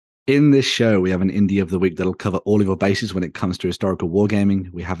In this show, we have an Indie of the Week that'll cover all of your bases when it comes to historical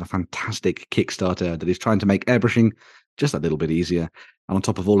wargaming. We have a fantastic Kickstarter that is trying to make airbrushing just a little bit easier. And on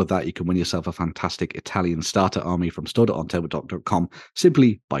top of all of that, you can win yourself a fantastic Italian starter army from store.ontabletop.com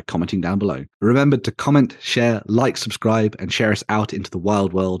simply by commenting down below. Remember to comment, share, like, subscribe, and share us out into the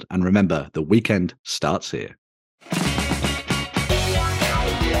wild world. And remember, the weekend starts here.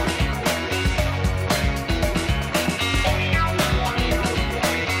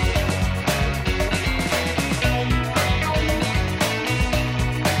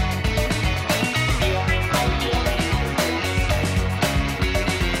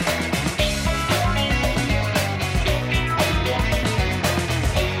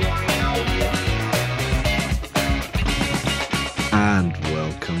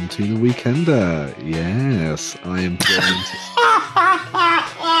 To the Weekender. Yes, I am joined.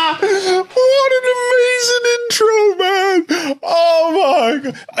 What an amazing intro, man! Oh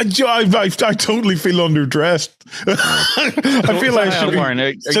my god, I totally feel underdressed. I feel like I should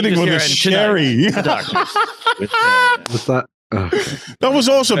be sitting with a sherry. Was that? Oh, okay. That was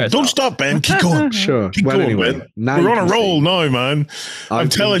awesome. Don't stop, Ben. Keep going. Sure. Keep well, going, anyway, Ben. We're on a roll now, man. I'm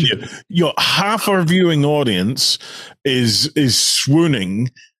telling you, half our viewing audience is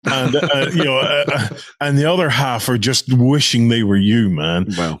swooning. And and the other half are just wishing they were you, man.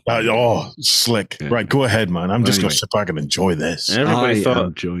 Well, slick. Yeah. Right, go ahead, man. I'm just going to sit back and enjoy this. Everybody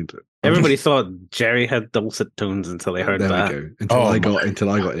thought Jerry had dulcet tones until they heard there that. We go.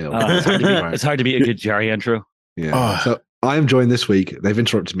 Until I got ill. It's hard to be a good Jerry intro. Yeah. So I am joined this week. They've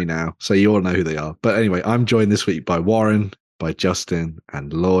interrupted me now, so you all know who they are. But anyway, I'm joined this week by Warren, by Justin,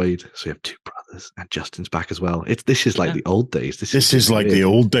 and Lloyd. So we have two brothers, and Justin's back as well. This is like the old days. This is like the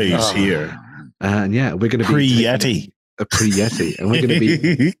old days here. And yeah, we're going to be pre-Yeti, and we're going to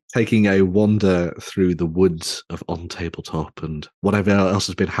be taking a wander through the woods of On Tabletop and whatever else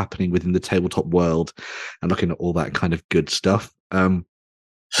has been happening within the tabletop world, and looking at all that kind of good stuff. And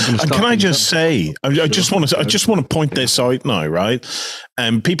can I just say, I just want to point this out now, right?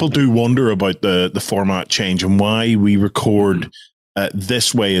 People do wonder about the format change and why we record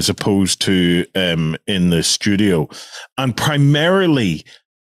this way as opposed to in the studio. And primarily,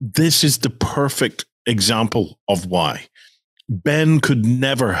 this is the perfect example of why. Ben could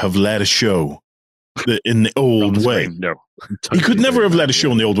never have led a show in the old way. No. He could never have led a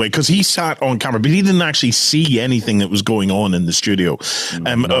show in the old way because he sat on camera, but he didn't actually see anything that was going on in the studio.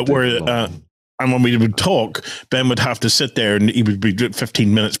 And when we would talk, Ben would have to sit there and he would be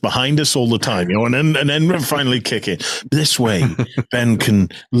 15 minutes behind us all the time, and then finally kick it. This way, Ben can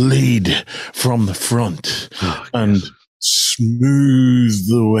lead from the front and smooth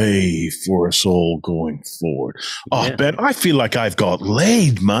the way for us all going forward. Ben, I feel like I've got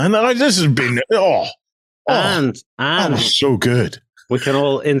laid, man. This has been and so good. We can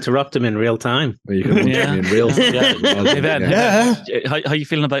all interrupt him in real time. You can in real time. Hey, Ben, how you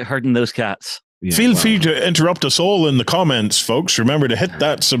feeling about herding those cats? Yeah, Feel free to interrupt us all in the comments, folks. Remember to hit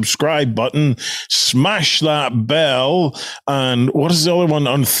that subscribe button, smash that bell, and what is the other one?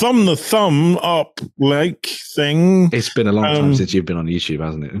 And thumb the thumb up like thing. It's been a long time since you've been on YouTube,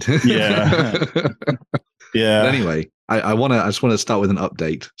 hasn't it? Yeah. Yeah. But anyway, I just want to start with an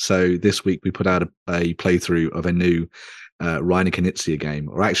update. So this week we put out a playthrough of a new Reiner Knizia game,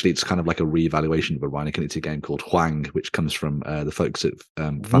 or actually it's kind of like a reevaluation of a Reiner Knizia game called Huang, which comes from the folks at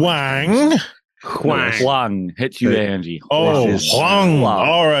Wang. Huang. H-U-A-N-G. Oh, Huang.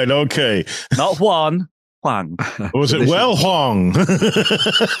 All right, okay. Not Juan. Huang. Was it Huang?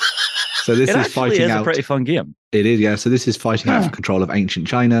 So this is fighting is out. A pretty fun game. It is, yeah. So this is fighting out for control of ancient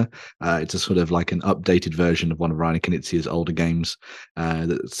China. It's a sort of like an updated version of one of Reiner Knizia's older games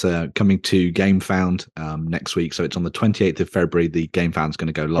that's coming to GameFound next week. So it's on the 28th of February. The GameFound's going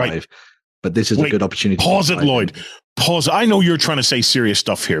to go live. Right. But this is a good opportunity. Pause it, Lloyd. Pause. I know you're trying to say serious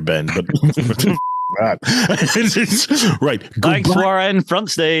stuff here, Ben, but right. Thanks, Warren. Front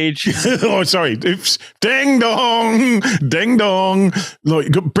stage. Oh, sorry. Oops. Ding dong. Ding dong.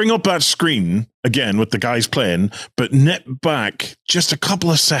 Lloyd, bring up that screen again with the guys playing, but net back just a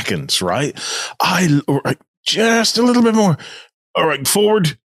couple of seconds, right? Just a little bit more. All right.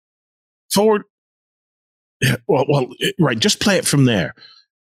 Forward. Yeah, well, right. Just play it from there.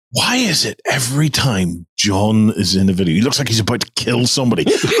 Why is it every time John is in a video, he looks like he's about to kill somebody?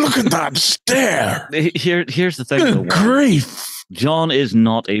 Look at that stare. Here's the thing. Good grief. John is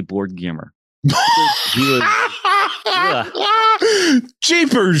not a board gamer.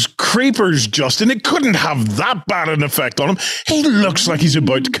 Jeepers creepers, Justin. It couldn't have that bad an effect on him. He looks like he's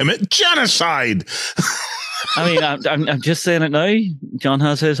about to commit genocide. I mean, I'm just saying it now. John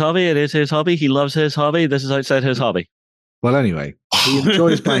has his hobby. It is his hobby. He loves his hobby. This is outside his hobby. Well, anyway, He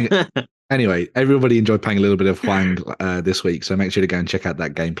enjoys playing. Anyway, everybody enjoyed playing a little bit of Huang this week, so make sure to go and check out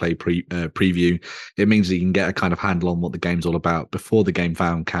that gameplay preview. It means that you can get a kind of handle on what the game's all about before the Game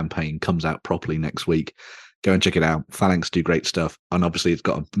Found campaign comes out properly next week. Go and check it out. Phalanx do great stuff, and obviously it's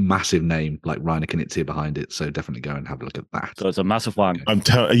got a massive name like Reiner Knizia behind it, so definitely go and have a look at that. So it's a massive Huang. I'm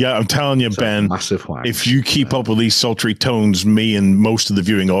telling you, Ben, massive Huang. If you keep up with these sultry tones, me and most of the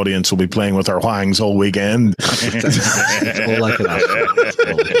viewing audience will be playing with our Huangs all weekend. It's all I can ask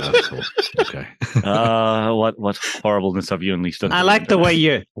for. Okay. What horribleness have you unleashed? I like the way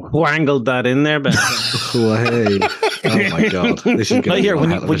you wangled that in there, Ben. Oh, hey. Oh my God. This is Now here,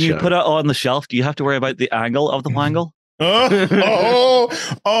 when you put it on the shelf, do you have to worry about the angle of the wangle?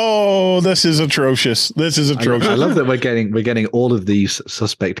 This is atrocious. This is atrocious. I love that we're getting all of these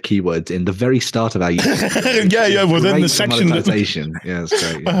suspect keywords in the very start of our YouTube. yeah, within the section. Yeah,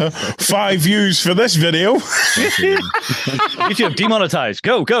 it's great. 5 views for this video. YouTube demonetized.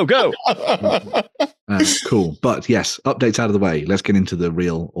 Go. Cool. But yes, updates out of the way. Let's get into the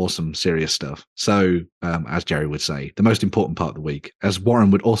real awesome, serious stuff. So, as Jerry would say, the most important part of the week, as Warren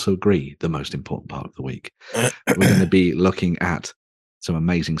would also agree, the most important part of the week, we're going to be looking at some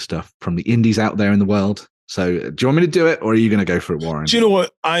amazing stuff from the indies out there in the world. So, do you want me to do it, or are you going to go for it, Warren? Do you know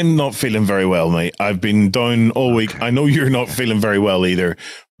what? I'm not feeling very well, mate. I've been down all week. I know you're not feeling very well either,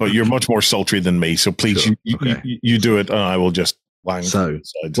 but you're much more sultry than me. So please, Sure. you do it, and I will just wang. So,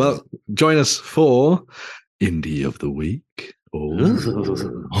 well, join us for Indie of the Week.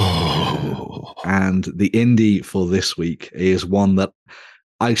 And the indie for this week is one that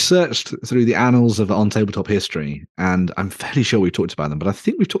I searched through the annals of On Tabletop history, and I'm fairly sure we talked about them, but I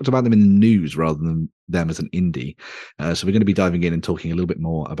think we've talked about them in the news rather than them as an indie. So we're going to be diving in and talking a little bit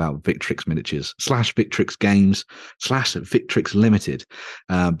more about Victrix Miniatures / Victrix Games / Victrix Limited,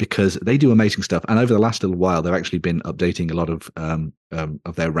 because they do amazing stuff. And over the last little while, they've actually been updating a lot of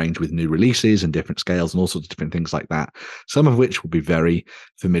their range with new releases and different scales and all sorts of different things like that. Some of which will be very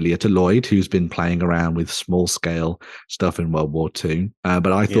familiar to Lloyd, who's been playing around with small scale stuff in World War II.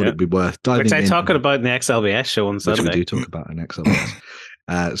 But I thought it'd be worth diving in. Which I talked about in the XLBS show on Sunday. Which we do talk about in XLBS.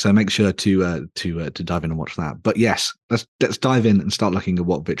 So make sure to dive in and watch that. But yes, let's dive in and start looking at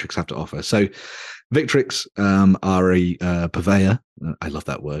what Victrix have to offer. So Victrix are a purveyor. I love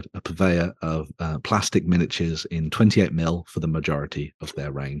that word. A purveyor of plastic miniatures in 28mm for the majority of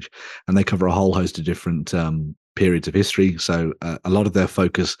their range, and they cover a whole host of different periods of history. So a lot of their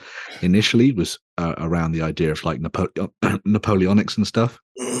focus initially was around the idea of like Napoleonics and stuff,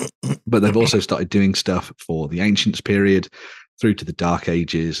 but they've also started doing stuff for the Ancients period through to the Dark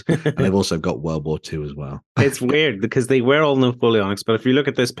Ages, and they've also got World War II as well. It's weird because they were all Napoleonics, but if you look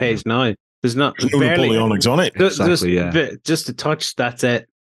at this page now, there's not no Napoleonics on it. Exactly, just a touch. That's it.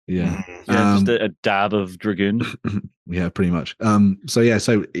 Yeah, just a dab of Dragoon. Yeah, pretty much.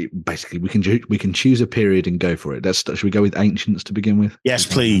 So basically, we can choose a period and go for it. Should we go with Ancients to begin with? Yes,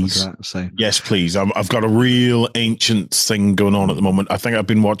 please. Yes, please. I've got a real ancient thing going on at the moment. I think I've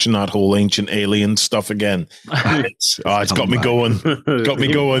been watching that whole ancient alien stuff again. It's got me going. Got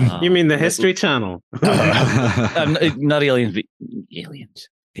me going. You mean the History Channel? Not aliens, but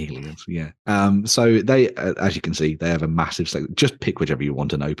aliens, yeah. So they, as you can see, they have a massive section. Just pick whichever you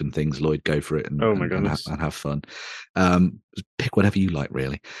want and open things, Lloyd. Go for it and have fun. Pick whatever you like,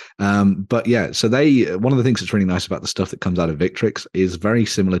 really. But yeah, so one of the things that's really nice about the stuff that comes out of Victrix is very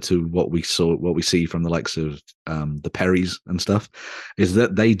similar to what we see from the likes of the Perrys and stuff, is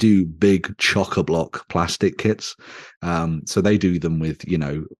that they do big chock-a-block plastic kits. So they do them with,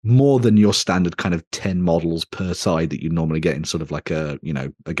 more than your standard kind of 10 models per side that you normally get in sort of like a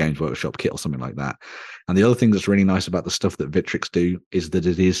Games Workshop kit or something like that. And the other thing that's really nice about the stuff that Victrix do is that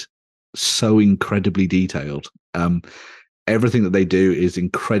it is so incredibly detailed. Everything that they do is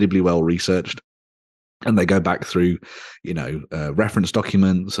incredibly well researched, and they go back through, reference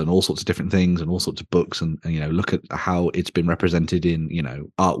documents and all sorts of different things and all sorts of books and look at how it's been represented in,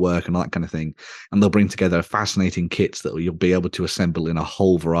 artwork and all that kind of thing. And they'll bring together fascinating kits that you'll be able to assemble in a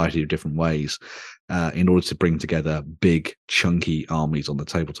whole variety of different ways in order to bring together big, chunky armies on the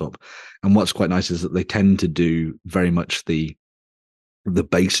tabletop. And what's quite nice is that they tend to do very much the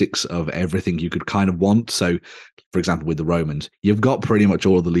basics of everything you could kind of want. So, for example, with the Romans, you've got pretty much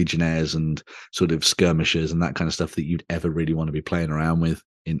all of the legionnaires and sort of skirmishers and that kind of stuff that you'd ever really want to be playing around with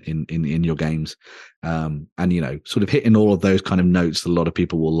in your games. And, sort of hitting all of those kind of notes that a lot of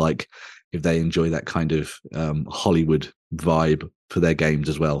people will like if they enjoy that kind of Hollywood vibe for their games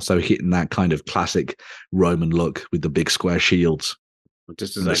as well. So hitting that kind of classic Roman look with the big square shields,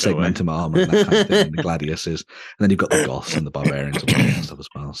 just the segmentum armor and that kind of thing, and the gladiuses, and then you've got the Goths and the barbarians and all that stuff as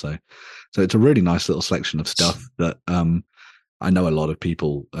well. So it's a really nice little selection of stuff that I know a lot of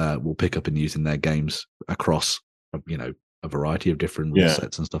people will pick up and use in their games across, a variety of different rule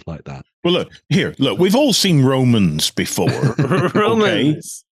sets and stuff like that. Well, look, we've all seen Romans before.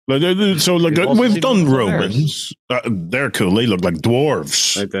 Romans. Okay? So, we've done Romans. They're cool. They look like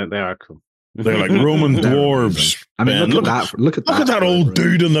dwarves. They are cool. They're like Roman dwarves. I mean, look at that old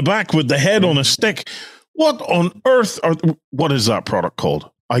dude in the back with the head on a stick. What on earth what is that product called?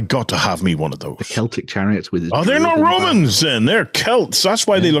 I got to have me one of those. The Celtic chariots with. Oh, they're not Romans then. They're Celts. That's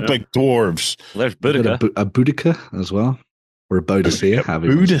why they look like dwarves. Well, there's Boudica. A Boudica as well. Or a Boadicea.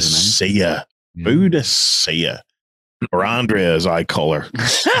 Boadicea. Boadicea. Or Andrea, as I call her.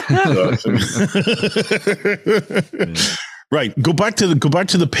 Right. Go back to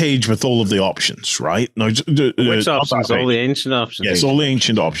the page with all of the options, right? Now, which options? All the ancient options. Yes, all the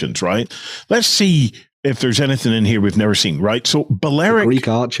ancient options, right? Let's see if there's anything in here we've never seen, right? So Balearic... The Greek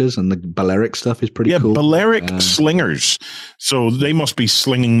archers and the Balearic stuff is pretty cool. Yeah, Balearic slingers. So they must be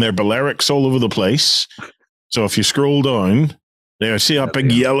slinging their Balearics all over the place. So if you scroll down... There, see that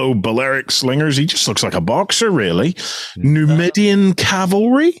big yellow Balearic slingers? He just looks like a boxer, really. Numidian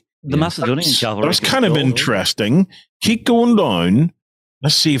cavalry? The Macedonian cavalry. That's kind of interesting. Keep going down.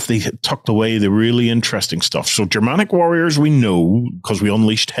 Let's see if they tucked away the really interesting stuff. So Germanic warriors, we know, because we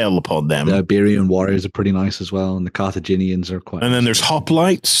unleashed hell upon them. The Iberian warriors are pretty nice as well, and the Carthaginians are quite And then there's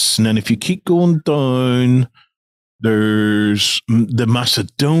hoplites, and then if you keep going down... There's the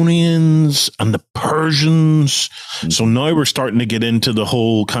Macedonians and the Persians. So now we're starting to get into the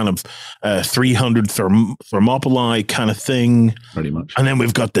whole kind of 300 Thermopylae kind of thing. Pretty much. And then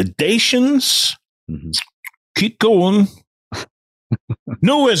we've got the Dacians. Mm-hmm. Keep going.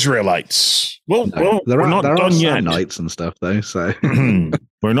 No Israelites. Well, we're not done yet. Knights and stuff, though. So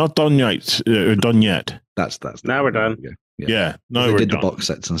we're not done yet. That's now we're done. Yeah, no, they we did the box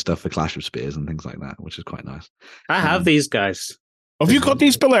sets and stuff for Clash of Spears and things like that, which is quite nice. I have these guys. Have you got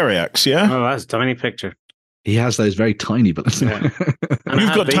these Balearics? Yeah. Oh, that's a tiny picture. He has those very tiny, but you've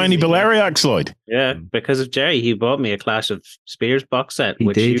got tiny Balearics, Lloyd. Yeah, because of Jerry, he bought me a Clash of Spears box set. He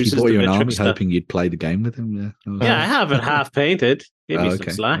which did. Uses he bought you an army, stuff. hoping you'd play the game with him. Yeah, I have it half painted. Give me some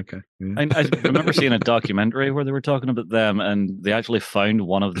slack. Okay. Yeah. I remember seeing a documentary where they were talking about them, and they actually found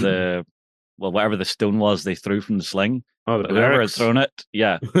one of the whatever the stone was they threw from the sling. Oh, the whoever had thrown it,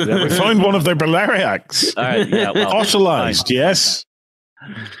 yeah. We found one of their Balearics. Fossilized, yes.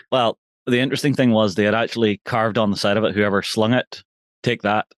 Well, the interesting thing was they had actually carved on the side of it, whoever slung it, take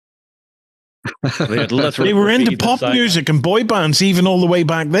that. They were into pop music and boy bands even all the way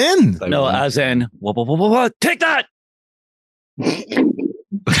back then. No, as in, take that!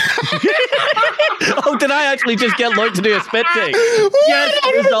 Oh, did I actually just get Lloyd to do a spit take? Yes,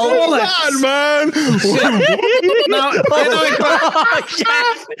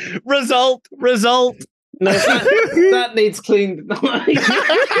 result. Result. No, that needs cleaned. No,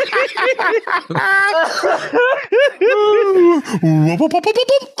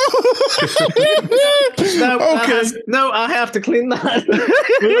 I have to clean that.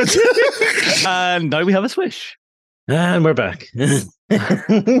 And now we have a swish. And we're back.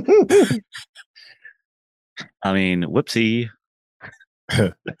 I mean, whoopsie.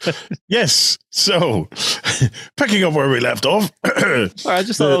 Yes. So, picking up where we left off. I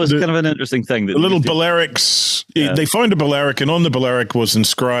just thought it was kind of an interesting thing. That the little Balearics, they found a Balearic, and on the Balearic was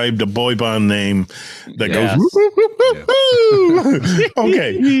inscribed a boy band name that goes,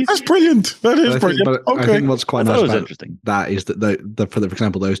 okay, that's brilliant. That is brilliant. I think what's quite nice about that is that, for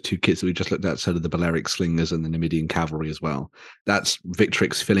example, those two kits that we just looked at, so the Balearic slingers and the Numidian cavalry as well, that's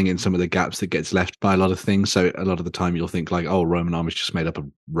Victrix filling in some of the gaps that gets left by a lot of things. So a lot of the time you'll think like, oh, Roman army's just made up of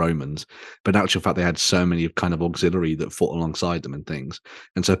Romans, but in actual fact they had so many kind of auxiliary that fought alongside them and things,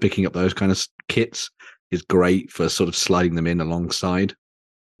 and so picking up those kind of kits is great for sort of sliding them in alongside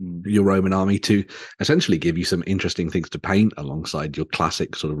your Roman army to essentially give you some interesting things to paint alongside your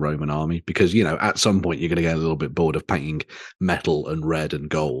classic sort of Roman army, because at some point you're going to get a little bit bored of painting metal and red and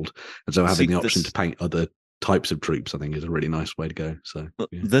gold, and so having the option to paint other types of troops I think is a really nice way to go. So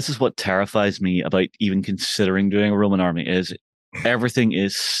this is what terrifies me about even considering doing a Roman army is everything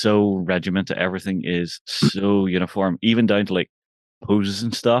is so regimented, everything is so uniform, even down to like poses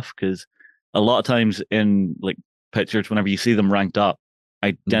and stuff, because a lot of times in like pictures whenever you see them ranked up,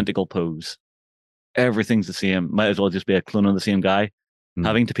 identical pose, everything's the same, might as well just be a clone of the same guy.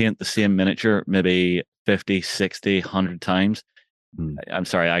 Having to paint the same miniature maybe 50, 60, 100 times, I'm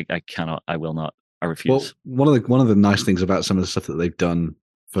sorry, I cannot, I will not, I refuse. Well, one of the nice things about some of the stuff that they've done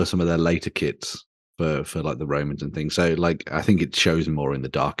for some of their later kits for like the Romans and things, so like I think it shows more in the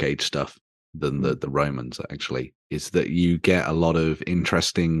Dark Age stuff than the Romans actually, is that you get a lot of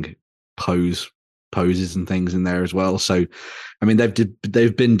interesting pose poses and things in there as well. So, I mean,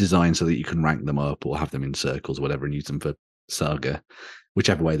 they've been designed so that you can rank them up or have them in circles or whatever and use them for Saga,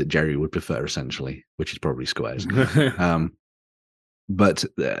 whichever way that Jerry would prefer, essentially, which is probably squares. But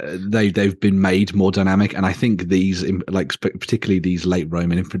they've been made more dynamic, and I think these, like particularly these late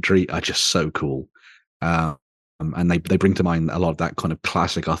Roman infantry, are just so cool. And they bring to mind a lot of that kind of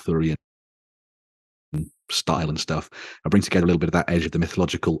classic Arthurian style and stuff. I bring together a little bit of that edge of the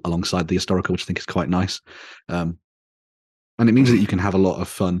mythological alongside the historical, which I think is quite nice. And it means that you can have a lot of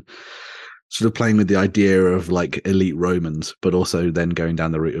fun sort of playing with the idea of like elite Romans, but also then going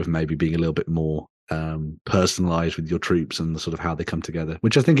down the route of maybe being a little bit more personalized with your troops and the sort of how they come together,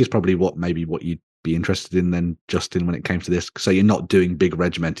 which I think is probably what you'd be interested in then, Justin, when it came to this. So you're not doing big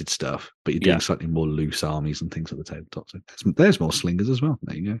regimented stuff, but you're doing slightly more loose armies and things at the tabletop. So there's more slingers as well.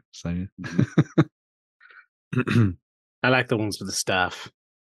 There you go. So I like the ones with the staff.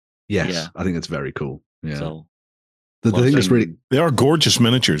 Yes, I think that's very cool. Yeah. So, the thing that's really, they are gorgeous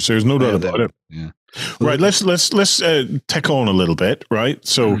miniatures. There's no doubt about it. Yeah. Right. Let's tick on a little bit. Right.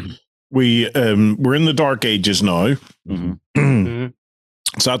 So we're in the Dark Ages now. Mm-hmm.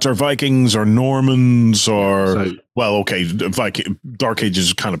 So that's our Vikings or Normans or Dark Ages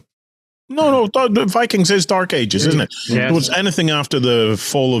is kind of Vikings is Dark Ages, isn't it? Yeah. So it's anything after the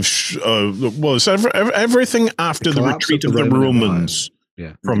fall of it's everything after the retreat of the Romans.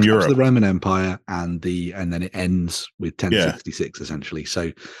 Yeah, from Europe, the Roman Empire, and then it ends with 1066 essentially.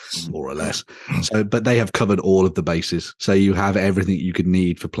 So more or less. So, but they have covered all of the bases. So you have everything you could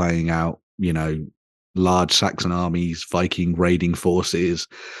need for playing out. Large Saxon armies, Viking raiding forces,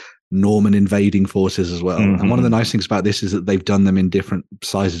 Norman invading forces as well. And one of the nice things about this is that they've done them in different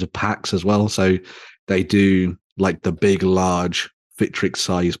sizes of packs as well. So they do like the big, large Victrix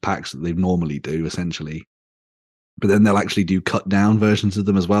size packs that they normally do essentially. But then they'll actually do cut down versions of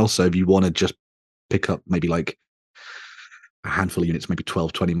them as well. So if you want to just pick up maybe like a handful of units, maybe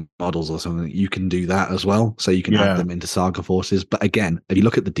 12, 20 models or something, you can do that as well. So you can add them into Saga forces. But again, if you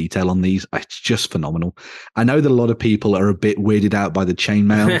look at the detail on these, it's just phenomenal. I know that a lot of people are a bit weirded out by the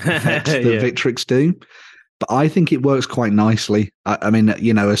chainmail effect that Victrix do, but I think it works quite nicely. I mean,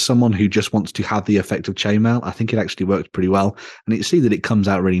 as someone who just wants to have the effect of chainmail, I think it actually works pretty well. And you see that it comes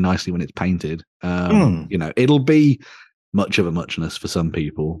out really nicely when it's painted. It'll be much of a muchness for some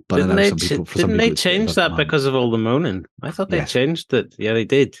people, but didn't I know some people. Didn't they change that because of all the moaning? I thought they changed it. Yeah, they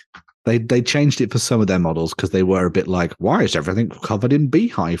did. They changed it for some of their models because they were a bit like, why is everything covered in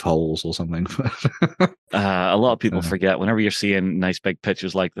beehive holes or something? A lot of people forget whenever you're seeing nice big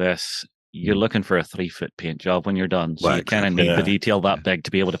pictures like this, you're looking for a 3-foot paint job when you're done. So you kind of need the detail that big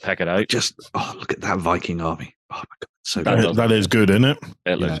to be able to pick it out. Just look at that Viking army. Oh my god, so that is good, isn't it?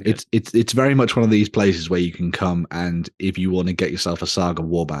 It's very much one of these places where you can come, and if you want to get yourself a Saga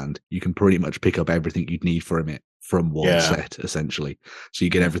warband, you can pretty much pick up everything you'd need from it from one set essentially. So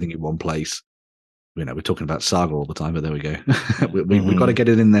you get everything in one place. We're talking about Saga all the time, but there we go. We've got to get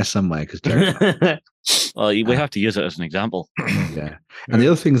it in there somewhere because well, we have to use it as an example. Yeah. And the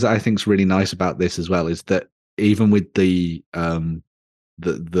other things that I think is really nice about this as well is that even with the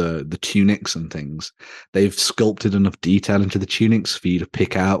tunics and things, they've sculpted enough detail into the tunics for you to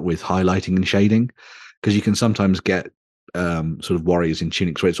pick out with highlighting and shading, because you can sometimes get sort of warriors in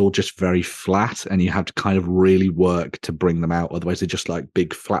tunics where it's all just very flat and you have to kind of really work to bring them out, otherwise they're just like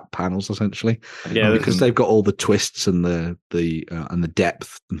big flat panels essentially, because they've got all the twists and the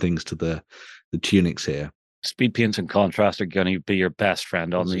depth and things to the tunics here. Speed paints and contrast are going to be your best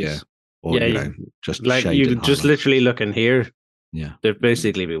friend on these. Just like you just literally look in here. Yeah, they've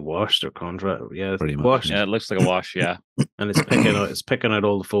basically been washed or contrast. Yeah, pretty much. Washed. Yeah, it looks like a wash. Yeah, and it's picking out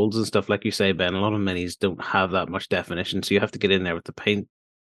all the folds and stuff. Like you say, Ben, a lot of minis don't have that much definition, so you have to get in there with the paint.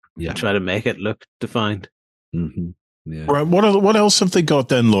 And try to make it look defined. Mm-hmm. Yeah. Right. What else have they got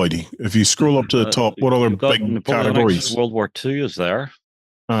then, Lloydie? If you scroll up to the top, what other big categories? World War II is there.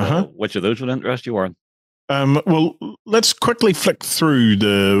 So which of those would interest you, Warren? Well, let's quickly flick through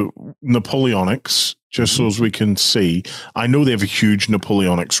the Napoleonics just so as we can see. I know they have a huge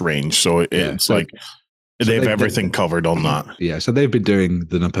Napoleonics range, so it's they have everything covered on that. Yeah, so they've been doing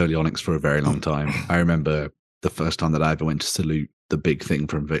the Napoleonics for a very long time. I remember the first time that I ever went to salute, the big thing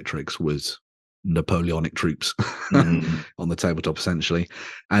from Victrix was Napoleonic troops on the tabletop essentially,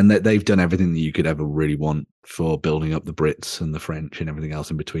 and they've done everything that you could ever really want for building up the Brits and the French and everything else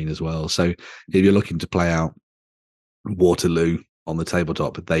in between as well. So if you're looking to play out Waterloo on the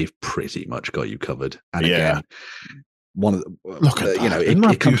tabletop, they've pretty much got you covered. And again, one of the,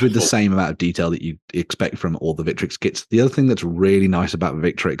 it comes with the same amount of detail that you expect from all the Victrix kits. The other thing that's really nice about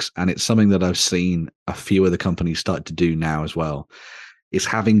Victrix, and it's something that I've seen a few other companies start to do now as well, is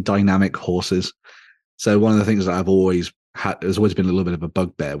having dynamic horses. So one of the things that I've always had, there's always been a little bit of a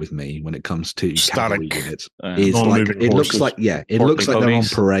bugbear with me when it comes to cavalry units. Is like it looks like looks like they're on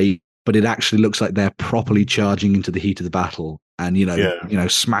parade, but it actually looks like they're properly charging into the heat of the battle, and you know,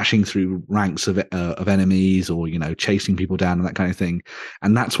 smashing through ranks of enemies, or chasing people down and that kind of thing.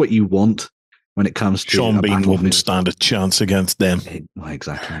 And that's what you want when it comes to Sean Bean wouldn't stand a chance against them.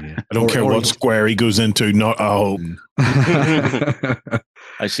 Exactly. Yeah. I don't care what square he goes into. Not I hope.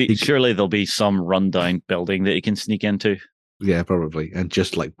 I see. Surely there'll be some rundown building that you can sneak into. Yeah, probably, and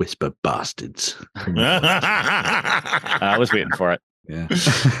just like whisper bastards. I was waiting for it. Yeah.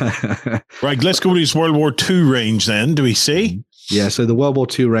 Right, let's go to this World War II range then. Do we see? Yeah, so the World War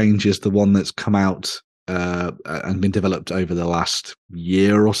II range is the one that's come out and been developed over the last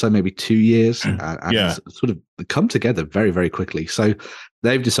year or so, maybe 2 years, and has sort of come together very, very quickly. So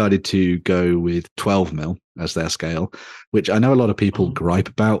they've decided to go with 12 mil as their scale, which I know a lot of people gripe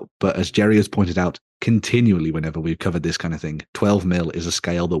about, but as Jerry has pointed out continually whenever we've covered this kind of thing, 12 mil is a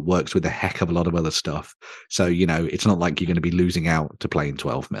scale that works with a heck of a lot of other stuff. So, it's not like you're going to be losing out to playing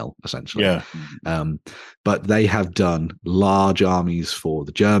 12 mil, essentially. Yeah. But they have done large armies for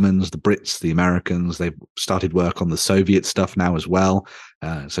the Germans, the Brits, the Americans. They've started work on the Soviet stuff now as well.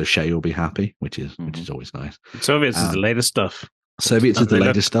 So Shay will be happy, which is always nice. Soviets is the latest stuff. Soviets is the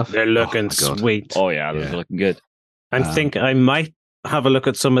latest stuff. They're looking sweet. Oh yeah, they're looking good. I think I might have a look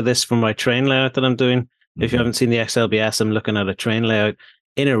at some of this from my train layout that I'm doing. If you haven't seen the XLBS, I'm looking at a train layout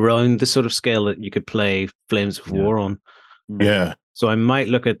in around the sort of scale that you could play Flames of War on. Yeah. So I might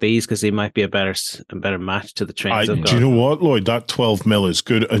look at these because they might be a better match to the trains. Do you know what, Lloyd? That 12 mil is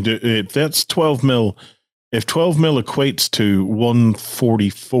good. If that's 12 mil, if 12 mil equates to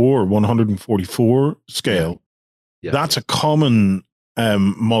 144 scale, that's a common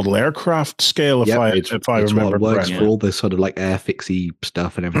model aircraft scale. If I remember, it works for all the sort of like air fixie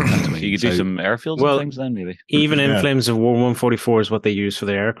stuff and everything. So you could do some airfields and things then, maybe. Even in Flames of War, 144 is what they use for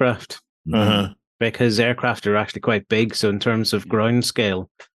their aircraft. Because aircraft are actually quite big. So in terms of ground scale,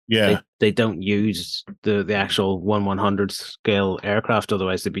 they don't use the actual 1/100 scale aircraft.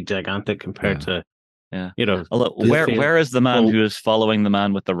 Otherwise, they'd be gigantic compared to, where is the man who is following the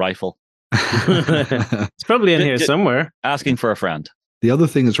man with the rifle? It's probably in here somewhere. Asking for a friend. The other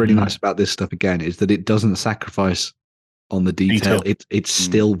thing that's really nice about this stuff, again, is that it doesn't sacrifice on the detail. It's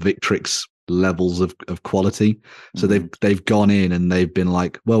still Victrix levels of quality. So they've gone in and they've been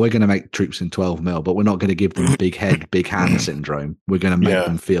like, well, we're going to make troops in 12 mil, but we're not going to give them big head, big hand syndrome. We're going to make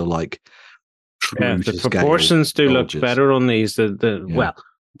them feel like the proportions do look better on these. Well,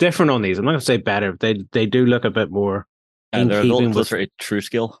 different on these. I'm not going to say better. They do look a bit more in keeping with true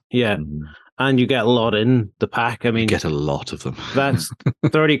skill. Yeah. And you get a lot in the pack. I mean, you get a lot of them. That's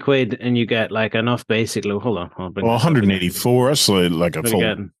 30 quid, and you get like enough basic. Hold on, I'll bring 184. That's like a full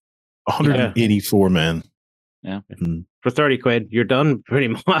 184 man. Yeah, for 30 quid, you're done pretty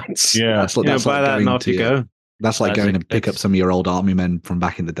much. Yeah, that's buy like that and off you go. That's like going to pick up some of your old army men from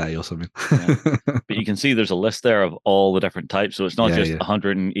back in the day or something. But you can see there's a list there of all the different types, so it's not just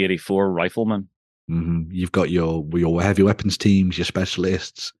 184 riflemen. You've got your heavy weapons teams, your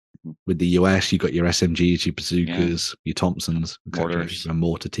specialists. With the US, you've got your SMGs, your bazookas, your Thompsons, mortars, and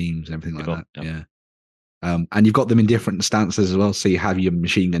mortar teams, and everything like that. Yeah. And you've got them in different stances as well. So you have your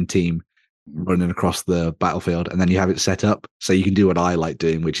machine gun team running across the battlefield, and then you have it set up so you can do what I like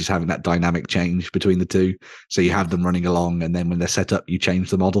doing, which is having that dynamic change between the two. So you have them running along, and then when they're set up, you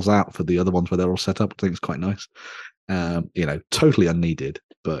change the models out for the other ones where they're all set up. I think it's quite nice. Totally unneeded,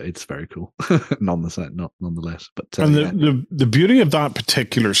 but it's very cool nonetheless. But and the beauty of that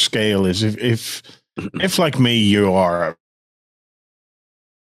particular scale is if like me, you are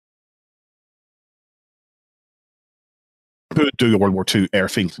do your World War II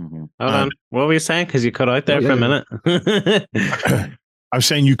airfield. Hold on. What were you saying? Because you cut out there for a minute. I was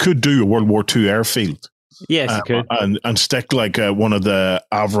saying you could do a World War II airfield. Yes, you could. And stick like one of the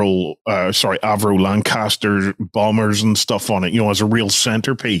Avro Lancaster bombers and stuff on it, as a real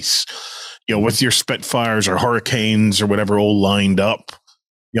centerpiece, with your Spitfires or Hurricanes or whatever all lined up.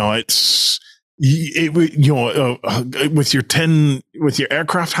 With your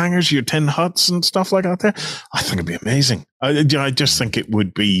aircraft hangars, your 10 huts and stuff like that there, I think it'd be amazing. I just think it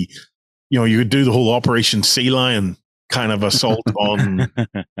would be, you could do the whole Operation Sea Lion kind of assault on.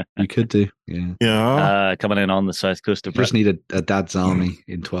 You could do, coming in on the south coast of just need a dad's army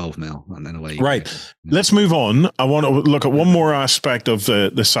in 12 mil and then away. Right. Let's move on. I want to look at one more aspect of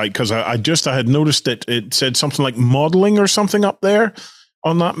the site, because I had noticed that it said something like modeling or something up there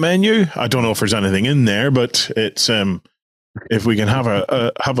on that menu. I don't know if there's anything in there, but it's if we can have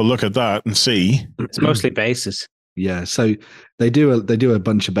a look at that and see. It's mostly bases. Yeah, so they do a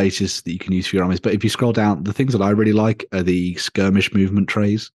bunch of bases that you can use for your armies. But if you scroll down, the things that I really like are the skirmish movement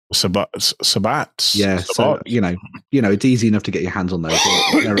trays. Sabats. Yeah, so it's easy enough to get your hands on those.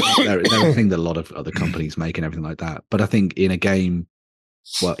 They're a thing that a lot of other companies make and everything like that. But I think in games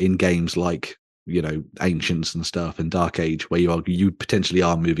like Ancients and stuff and Dark Age, where you potentially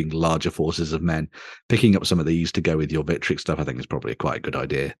are moving larger forces of men, picking up some of these to go with your Victrix stuff, I think is probably quite a good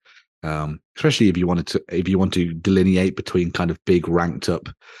idea. Especially if you want to delineate between kind of big ranked up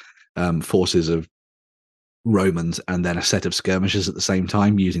forces of Romans and then a set of skirmishers at the same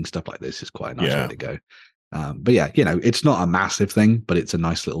time. Using stuff like this is quite a nice way to go. But yeah, it's not a massive thing, but it's a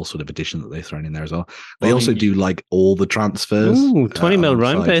nice little sort of addition that they've thrown in there as well. They also do like all the transfers. Ooh, 20 mil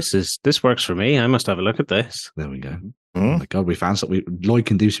round bases. This works for me. I must have a look at this. There we go. Oh my God, we found something. Lloyd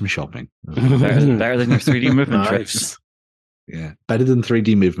can do some shopping. Better than your 3D movement trays. Yeah, better than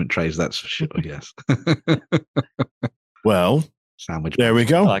 3D movement trays, that's for sure. Yes. Well, sandwich. There we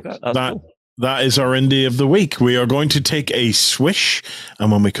go. I like that. Cool. That is our indie of the week. We are going to take a swish,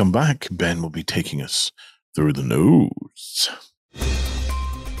 and when we come back, Ben will be taking us through the news.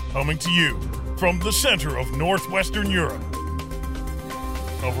 Coming to you from the center of Northwestern Europe.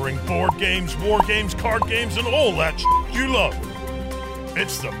 Covering board games, war games, card games, and all that you love.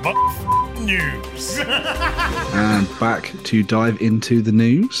 It's the news. And back to dive into the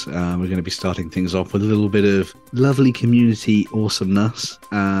news. We're going to be starting things off with a little bit of lovely community awesomeness.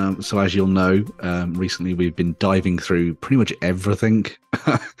 So as you'll know, recently we've been diving through pretty much everything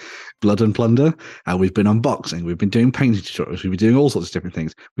Blood and Plunder. We've been unboxing, we've been doing painting tutorials, we've been doing all sorts of different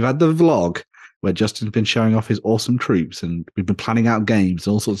things. We've had the vlog where Justin's been showing off his awesome troops, and we've been planning out games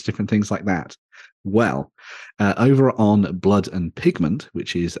and all sorts of different things like that. Well, over on Blood and Pigment,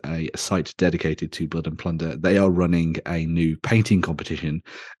 which is a site dedicated to Blood and Plunder, they are running a new painting competition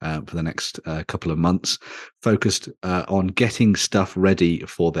for the next couple of months, focused on getting stuff ready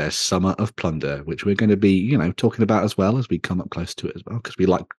for their Summer of Plunder, which we're going to be, talking about as well as we come up close to it as well, because we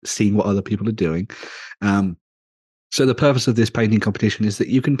like seeing what other people are doing. So the purpose of this painting competition is that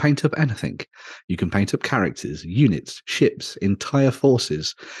you can paint up anything. You can paint up characters, units, ships, entire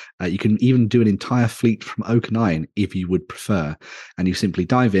forces. You can even do an entire fleet from oak and iron if you would prefer. And you simply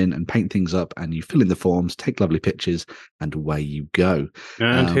dive in and paint things up, and you fill in the forms, take lovely pictures, and away you go.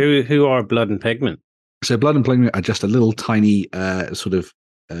 And who are Blood and Pigment? So Blood and Pigment are just a little tiny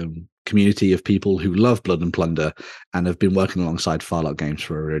community of people who love Blood and Plunder and have been working alongside Firelock Games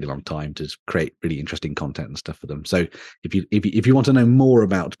for a really long time to create really interesting content and stuff for them. So if you want to know more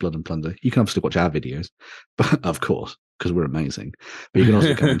about Blood and Plunder, you can obviously watch our videos, but of course, because we're amazing. But you can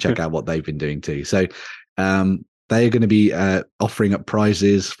also come and check out what they've been doing too. So they are going to be offering up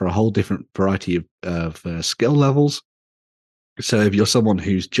prizes for a whole different variety of skill levels. So if you're someone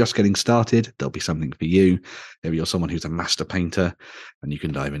who's just getting started, there'll be something for you. If you're someone who's a master painter, and you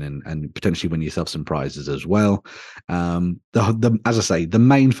can dive in and potentially win yourself some prizes as well. As I say, the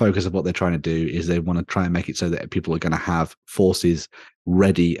main focus of what they're trying to do is they want to try and make it so that people are going to have forces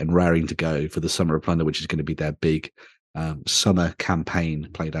ready and raring to go for the Summer of Plunder, which is going to be their big summer campaign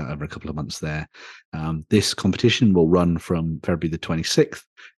played out over a couple of months there. This competition will run from February the 26th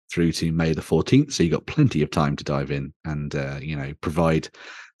through to May the 14th. So you've got plenty of time to dive in and, provide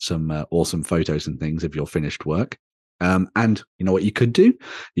some awesome photos and things of your finished work. And you know what you could do?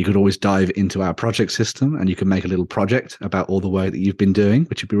 You could always dive into our project system, and you can make a little project about all the work that you've been doing,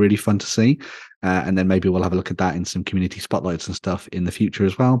 which would be really fun to see. And then maybe we'll have a look at that in some community spotlights and stuff in the future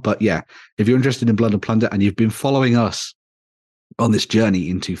as well. But yeah, if you're interested in Blood and Plunder and you've been following us on this journey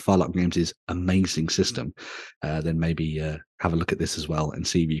into Firelock Games' amazing system, then maybe have a look at this as well and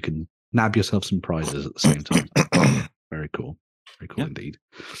see if you can nab yourself some prizes at the same time. Very cool. Very cool indeed.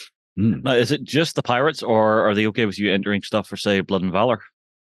 Now, is it just the pirates, or are they okay with you entering stuff for, say, Blood and Valor?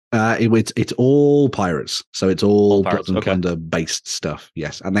 It's all pirates, so it's all Blood and Plunder based stuff.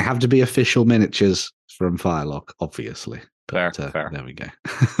 Yes, and they have to be official miniatures from Firelock, obviously. But, fair. There we go.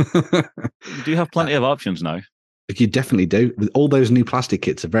 You do have plenty of options now. You definitely do. With all those new plastic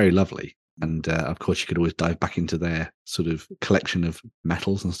kits are very lovely, and of course you could always dive back into their sort of collection of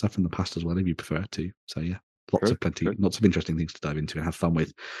metals and stuff from the past as well, if you prefer to. So yeah, lots of interesting things to dive into and have fun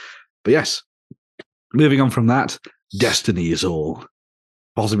with. But yes, moving on from that, Destiny is all.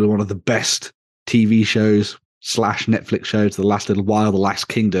 Possibly one of the best TV shows / Netflix shows the last little while, The Last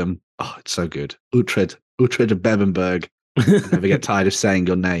Kingdom. Oh, it's so good. Uhtred of Bebbanburg. I never get tired of saying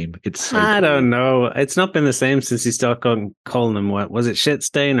your name. It's so I cool. don't know. It's not been the same since he started calling him what was it? Shit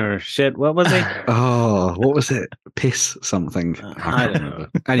stain or shit? What was he? Oh, what was it? Piss something. I don't know.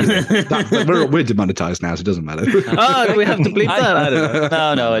 Anyway, we're demonetized now, so it doesn't matter. Oh, do we have to bleep that? I don't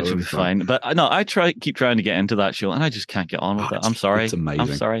know. No, it should be fine. But no, I keep trying to get into that show, and I just can't get on with it. I'm sorry. It's amazing.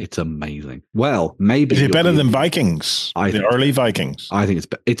 I'm sorry. It's amazing. Well, maybe is it better than Vikings? The early Vikings. I think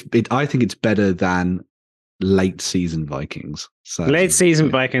I think it's better than late season Vikings. So late season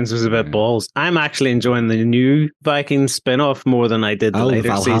Vikings was about balls. I'm actually enjoying the new Vikings spin-off more than I did the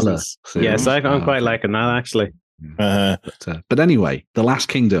later seasons. Yes, I'm quite liking that actually. But anyway, The Last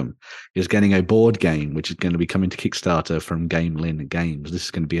Kingdom is getting a board game which is going to be coming to Kickstarter from Gamelin Games. This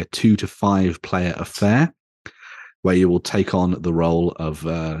is going to be a 2 to 5 player affair where you will take on the role of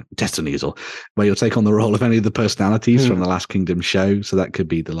Destiny Easel, where you'll take on the role of any of the personalities from The Last Kingdom show. So that could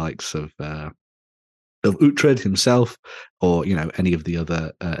be the likes of Uhtred himself, or any of the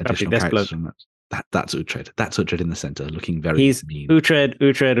other additional characters from that. That's Uhtred. That's Uhtred in the center, looking very mean. Uhtred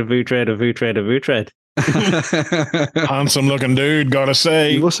of Uhtred. Handsome looking dude, gotta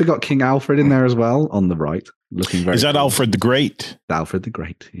say. You've also got King Alfred in there as well on the right, looking very. Is that cool. Alfred the Great? Alfred the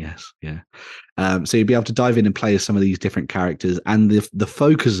Great, yes, yeah. So you'll be able to dive in and play as some of these different characters, and the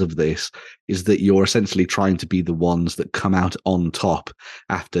focus of this is that you're essentially trying to be the ones that come out on top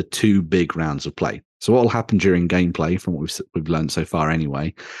after 2 big rounds of play. So what will happen during gameplay, from what we've learned so far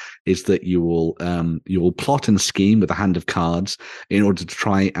anyway, is that you will plot and scheme with a hand of cards in order to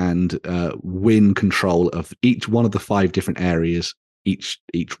try and win control of each one of the 5 different areas each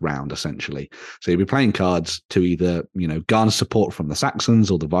round, essentially. So you'll be playing cards to either garner support from the Saxons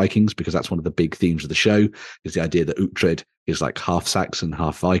or the Vikings, because that's one of the big themes of the show, is the idea that Uhtred is like half Saxon,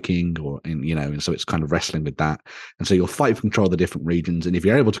 half Viking, and so it's kind of wrestling with that. And so you'll fight for control of the different regions, and if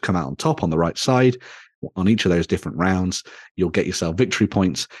you're able to come out on top on the right side on each of those different rounds, you'll get yourself victory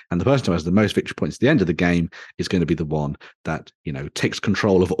points, and the person who has the most victory points at the end of the game is going to be the one that takes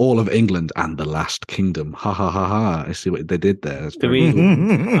control of all of England and the Last Kingdom. Ha ha ha ha! I see what they did there. Are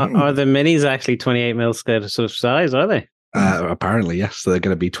the minis actually 28mm scale size? Are they? Apparently, yes. So they're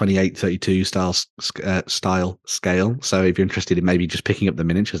going to be 28-32 style scale. So if you're interested in maybe just picking up the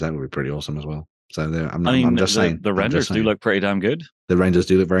miniatures, that would be pretty awesome as well. So I'm just saying the renders do look pretty damn good. The renders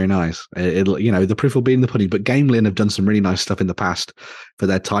do look very nice. The proof will be in the pudding. But Gamelin have done some really nice stuff in the past for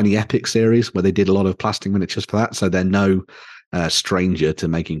their Tiny Epic series, where they did a lot of plastic miniatures for that. So they're no stranger to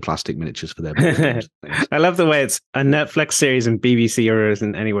making plastic miniatures for their board games. I love the way it's a Netflix series and BBC or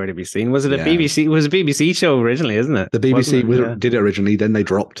isn't anywhere to be seen. Was it a BBC? It was a BBC show originally, isn't it? The BBC did it originally, then they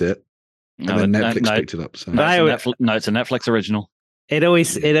dropped it, and then Netflix picked it up. So. It's a Netflix original. It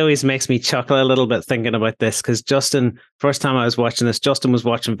always makes me chuckle a little bit thinking about this, because Justin, first time I was watching this, Justin was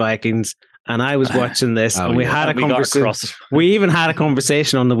watching Vikings and I was watching this, and we had a conversation. We even had a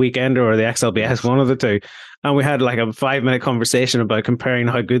conversation on the Weekender or the XLBS, one of the two, and we had like a 5-minute conversation about comparing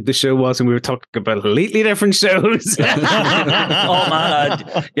how good the show was, and we were talking about completely different shows. Oh man,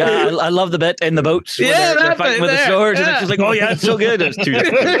 I love the bit in the boats. Yeah, they're fighting with the swords, and it's just like, oh yeah, it's so good. It's too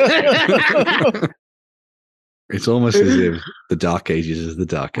different. It's almost as if the Dark Ages is the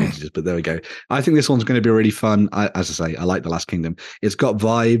Dark Ages, but there we go. I think this one's going to be really fun. As I say, I like The Last Kingdom. It's got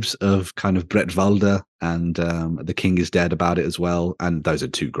vibes of kind of Bretwalda and The King is Dead about it as well. And those are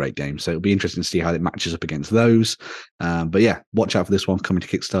 2 great games. So it'll be interesting to see how it matches up against those. But yeah, watch out for this one coming to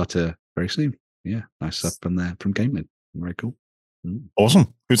Kickstarter very soon. Yeah, nice stuff from there from Gamelin. Very cool.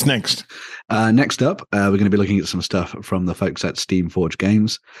 Awesome. Who's next? Next up, we're going to be looking at some stuff from the folks at Steamforged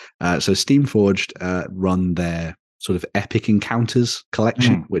Games. So Steamforged run their sort of Epic Encounters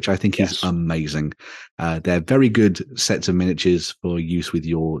collection, which I think is amazing. They're very good sets of miniatures for use with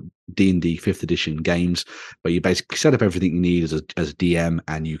your D&D 5th edition games, where you basically set up everything you need as a DM,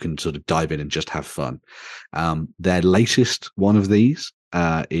 and you can sort of dive in and just have fun. Their latest one of these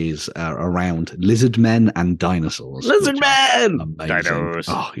is around lizard men and dinosaurs. Lizard men! Dinos.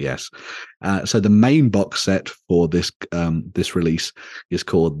 Oh, yes. So the main box set for this release is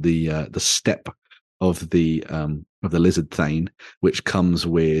called the Step of the Lizard Thane, which comes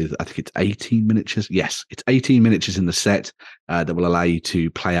with, I think it's 18 miniatures. Yes, it's 18 miniatures in the set that will allow you to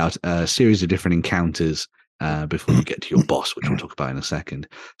play out a series of different encounters before you get to your boss, which we'll talk about in a second.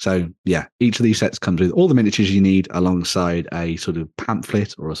 So yeah, each of these sets comes with all the miniatures you need, alongside a sort of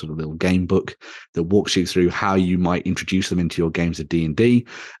pamphlet or a sort of little game book that walks you through how you might introduce them into your games of D&D,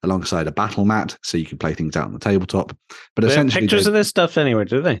 alongside a battle mat so you can play things out on the tabletop. But essentially, pictures of this stuff anywhere,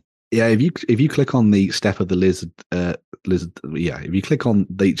 do they? Yeah, if you click on the Step of the Lizard, if you click on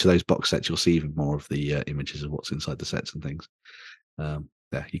each of those box sets, you'll see even more of the images of what's inside the sets and things.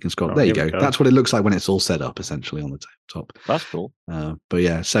 There, you can scroll. There you go. That's what it looks like when it's all set up, essentially, on the tabletop. That's cool. But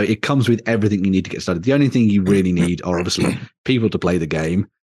yeah, so it comes with everything you need to get started. The only thing you really need are obviously people to play the game,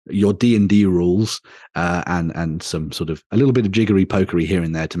 your D&D rules, and some sort of a little bit of jiggery pokery here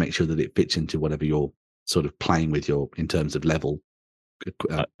and there to make sure that it fits into whatever you're sort of playing with in terms of level.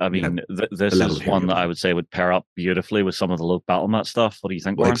 I mean, this is one that I would say would pair up beautifully with some of the low battle mat stuff. What do you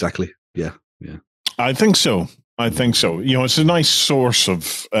think, Warren? Exactly. Yeah. I think so. It's a nice source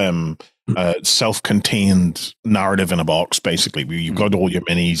of self-contained narrative in a box. Basically, you've got all your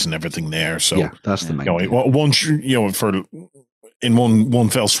minis and everything there. So yeah, that's the main. Once in one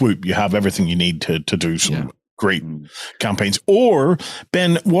fell swoop, you have everything you need to do some great campaigns. Or,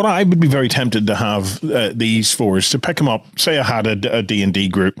 Ben, what I would be very tempted to have these for is to pick them up. Say I had a D&D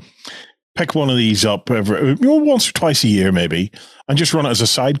group, pick one of these up once or twice a year, maybe, and just run it as a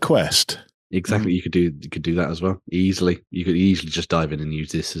side quest. Exactly, you could do that as well easily. You could easily just dive in and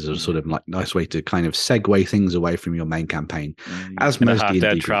use this as a sort of like nice way to kind of segue things away from your main campaign. As most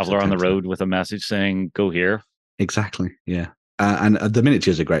D&D traveler on the road with a message saying "Go here." Exactly, yeah. And the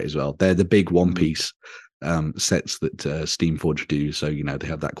miniatures are great as well. They're the big one-piece sets that Steamforge do, so they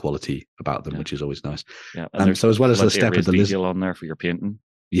have that quality about them, which is always nice. Yeah. So as well as the Step of the Lizard on there for your painting.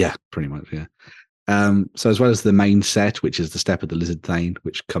 Yeah, pretty much. Yeah. So as well as the main set, which is the Step of the Lizard Thane,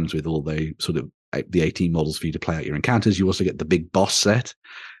 which comes with all the sort of the 18 models for you to play out your encounters, you also get the big boss set,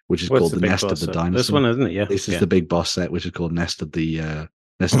 which is called the Nest of the Dinosaur. This one, isn't it? Yeah. This is the big boss set, which is called Nest of the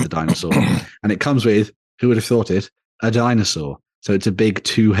Dinosaur, and it comes with, who would have thought it, a dinosaur. So it's a big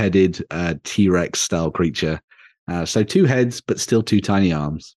two-headed T-Rex style creature. So 2 heads, but still 2 tiny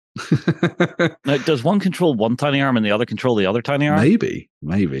arms. Now, does one control one tiny arm and the other control the other tiny arm?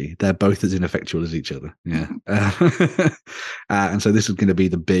 Maybe they're both as ineffectual as each other. Yeah. And so this is going to be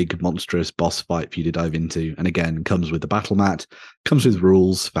the big monstrous boss fight for you to dive into, and again comes with the battle mat, comes with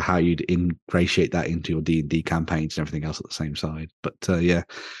rules for how you'd ingratiate that into your D&D campaigns and everything else at the same side. But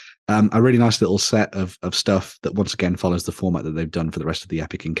a really nice little set of stuff that once again follows the format that they've done for the rest of the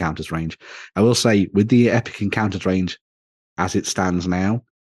Epic Encounters range. I will say, with the Epic Encounters range as it stands now,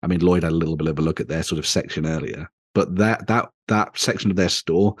 I mean, Lloyd had a little bit of a look at their sort of section earlier, but that section of their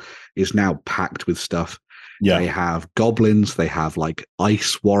store is now packed with stuff. Yeah. They have goblins, they have like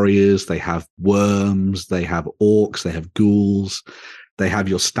ice warriors, they have worms, they have orcs, they have ghouls, they have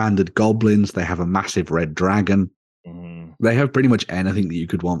your standard goblins, they have a massive red dragon. They have pretty much anything that you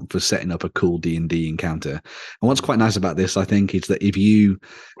could want for setting up a cool D&D encounter. And what's quite nice about this, I think, is that if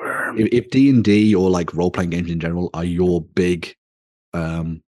D&D or like role-playing games in general are your big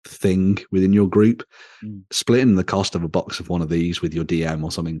thing within your group, splitting the cost of a box of one of these with your DM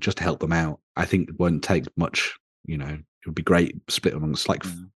or something just to help them out, I think won't take much. It would be great split amongst 4 or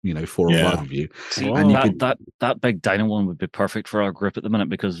 5 of you. See, and that big dino one would be perfect for our group at the minute,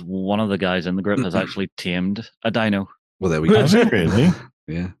 because one of the guys in the group has actually tamed a dino. Well, there we go. Really?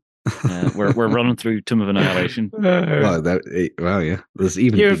 Yeah. We're running through Tomb of Annihilation. Yeah. There's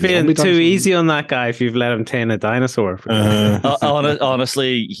even you're being too easy on that guy if you've let him tame a dinosaur.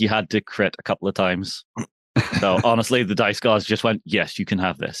 Honestly, he had to crit a couple of times. So honestly, the dice gods just went, "Yes, you can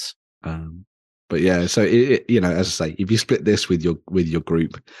have this." But yeah, so as I say, if you split this with your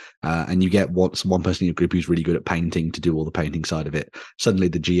group, and you get one person in your group who's really good at painting to do all the painting side of it, suddenly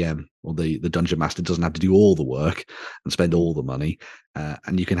the GM or the dungeon master doesn't have to do all the work and spend all the money,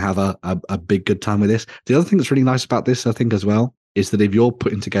 and you can have a big good time with this. The other thing that's really nice about this, I think, as well, is that if you're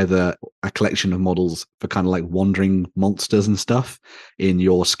putting together a collection of models for kind of like wandering monsters and stuff in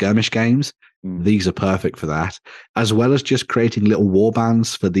your skirmish games, these are perfect for that, as well as just creating little war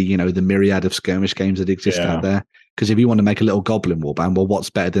bands for the the myriad of skirmish games that exist out there. Because if you want to make a little goblin war band, well,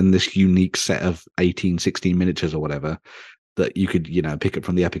 what's better than this unique set of 18-16 miniatures or whatever that you could pick up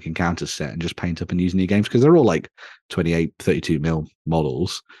from the Epic Encounters set and just paint up and use in your games, because they're all like 28, 32 mil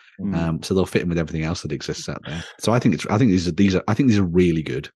models. So they'll fit in with everything else that exists out there. So I think these are really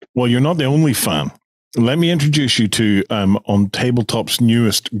good. Well, you're not the only fan. Let me introduce you to on Tabletop's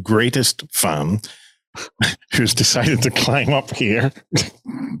newest, greatest fan, who's decided to climb up here.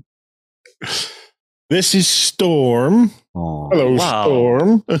 This is Storm. Oh, hello, wow.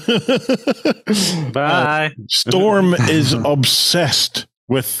 Storm. Bye. Storm is obsessed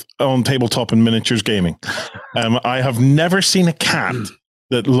with on tabletop and miniatures gaming. I have never seen a cat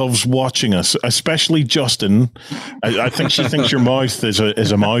that loves watching us, especially Justin. I think she thinks your mouth is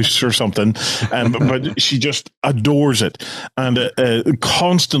a mouse or something, but she just adores it, and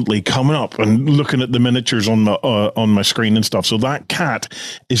constantly coming up and looking at the miniatures on my screen and stuff. So that cat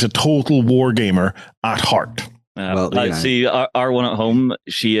is a total war gamer at heart. I see our one at home.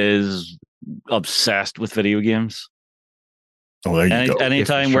 She is obsessed with video games. Oh, there you go.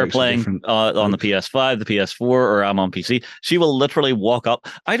 Anytime we're playing on the PS5, the PS4, or I'm on PC, she will literally walk up.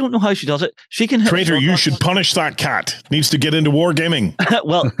 I don't know how she does it. She can hit Traitor, you should punish that cat. Needs to get into wargaming.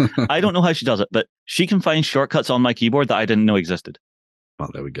 Well, I don't know how she does it, but she can find shortcuts on my keyboard that I didn't know existed.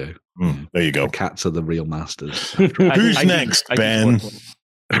 Well, there we go. There you go. The cats are the real masters. Who's next, Ben?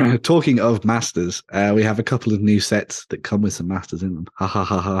 Talking of masters, we have a couple of new sets that come with some masters in them.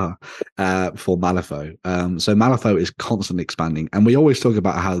 For Malifaux. So Malifaux is constantly expanding, and we always talk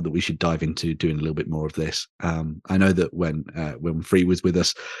about how that we should dive into doing a little bit more of this. I know that when Free was with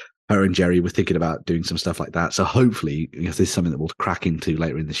us, her and Jerry were thinking about doing some stuff like that. So hopefully, if there's something that we'll crack into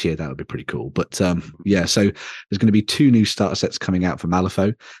later in this year, that would be pretty cool. But so there's going to be 2 new starter sets coming out for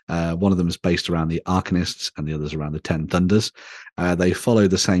Malifaux. One of them is based around the Arcanists, and the others around the 10 Thunders. They follow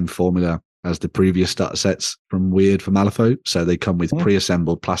the same formula as the previous starter sets from Weird for Malifaux. So they come with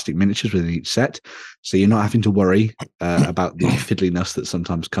pre-assembled plastic miniatures within each set. So you're not having to worry about the fiddliness that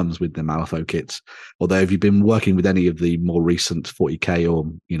sometimes comes with the Malifaux kits. Although if you've been working with any of the more recent 40k or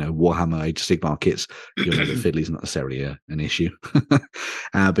Warhammer Age of Sigmar kits, you'll know that fiddly is not necessarily an issue.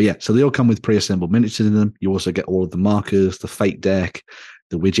 But yeah, so they all come with pre-assembled miniatures in them. You also get all of the markers, the fate deck,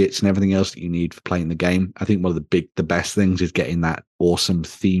 the widgets, and everything else that you need for playing the game. I think one of the best things is getting that awesome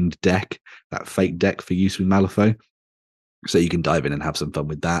themed deck, that fate deck for use with Malifaux, so you can dive in and have some fun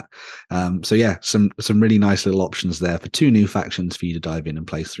with that. So yeah, some really nice little options there for 2 new factions for you to dive in and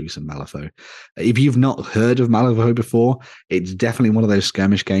play through some Malifaux. If you've not heard of Malifaux before, it's definitely one of those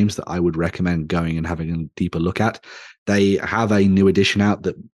skirmish games that I would recommend going and having a deeper look at. They have a new edition out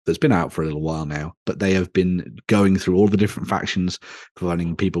that's been out for a little while now, but they have been going through all the different factions,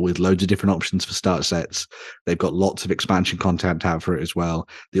 providing people with loads of different options for start sets. They've got lots of expansion content out for it as well.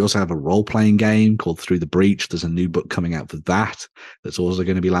 They also have a role-playing game called Through the Breach. There's a new book coming out for that's also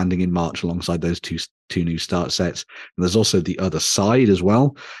going to be landing in March alongside those two new start sets. And there's also the other side as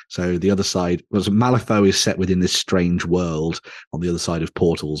well. So the other side was Malifaux is set within this strange world on the other side of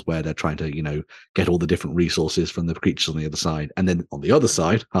portals where they're trying to, get all the different resources from the creatures on the other side. And then on the other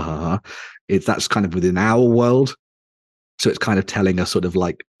side, that's kind of within our world. So it's kind of telling a sort of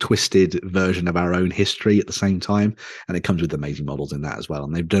like twisted version of our own history at the same time. And it comes with amazing models in that as well.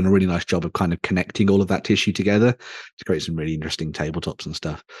 And they've done a really nice job of kind of connecting all of that tissue together to create some really interesting tabletops and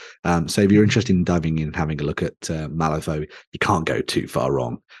stuff. So if you're interested in diving in and having a look at Malifaux, you can't go too far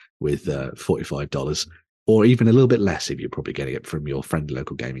wrong with $45, or even a little bit less if you're probably getting it from your friendly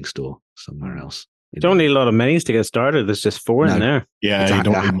local gaming store somewhere else. You don't need a lot of minis to get started. There's just 4 in there. Yeah,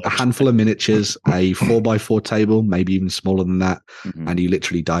 a handful of miniatures, a 4x4 table, maybe even smaller than that, and you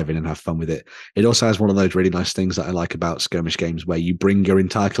literally dive in and have fun with it. It also has one of those really nice things that I like about skirmish games, where you bring your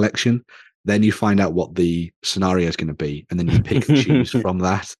entire collection, then you find out what the scenario is going to be, and then you pick and choose from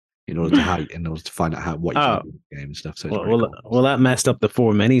that in order to find out what you can do in the game and stuff. So well, that messed up the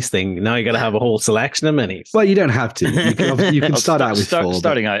 4 minis thing. Now you got to have a whole selection of minis. Well, you don't have to. You can start out with 4.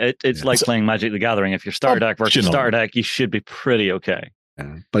 Starting out, it's like playing Magic the Gathering. If your starter deck versus starter deck, you should be pretty okay.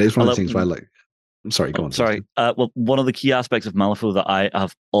 Yeah. But it's one of the things where I'm sorry, go on. Sorry. Well, one of the key aspects of Malifaux that I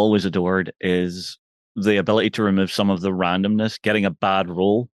have always adored is the ability to remove some of the randomness, getting a bad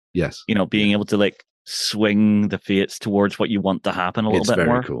roll. Yes. Being able to swing the fates towards what you want to happen a little bit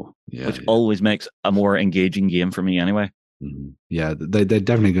more. Cool. Yeah, which always makes a more engaging game for me anyway. Yeah, they're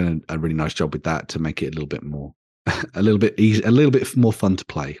definitely doing a really nice job with that to make it a little bit more, a little bit easy, a little bit more fun to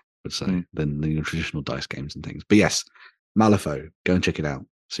play, I would say, than the traditional dice games and things. But yes, Malifaux, go and check it out.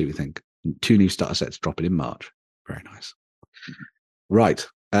 See what you think. 2 new starter sets dropping in March. Very nice. Right.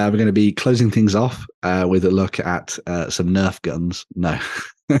 We're going to be closing things off with a look at some Nerf guns. No.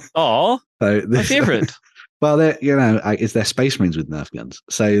 Oh, my favorite. Well, it's their Space Marines with Nerf guns.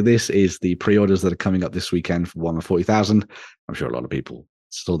 So this is the pre-orders that are coming up this weekend for Warhammer 40,000. I'm sure a lot of people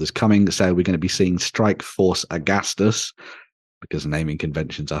saw this coming. So we're going to be seeing Strike Force Agastus, because naming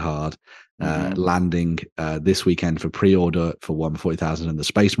conventions are hard, landing this weekend for pre-order for Warhammer 40,000 and the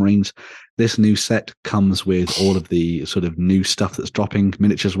Space Marines. This new set comes with all of the sort of new stuff that's dropping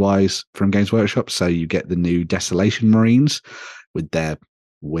miniatures-wise from Games Workshop. So you get the new Desolation Marines with their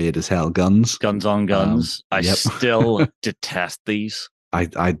weird as hell guns. Guns on guns. I still detest these. I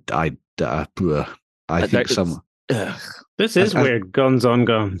think some. This is weird. Guns on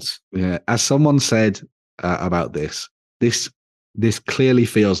guns. Yeah, as someone said about this clearly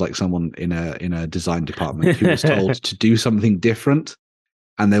feels like someone in a design department who was told to do something different,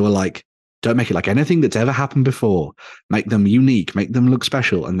 and they were like, "Don't make it like anything that's ever happened before. Make them unique. Make them look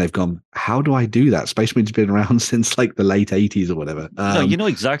special." And they've gone, "How do I do that? Space Marine's been around since like the late 80s or whatever." No, you know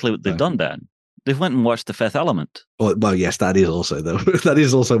exactly what they've done, Ben. They've went and watched The Fifth Element. Well, yes, that is also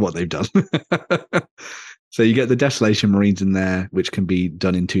what they've done. So you get the Desolation Marines in there, which can be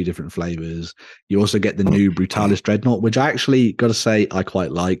done in 2 different flavors. You also get the new Brutalis Dreadnought, which I actually got to say I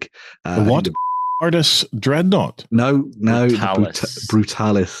quite like. What? Artis Dreadnought? No, Brutalis.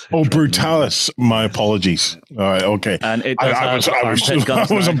 Brutalis. Oh, Brutalis. My apologies. All right, okay. And it I was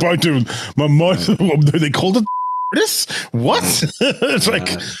about to. My mouth. They called it Artis? What? It's like.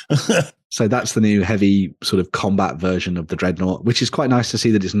 So that's the new heavy sort of combat version of the Dreadnought, which is quite nice to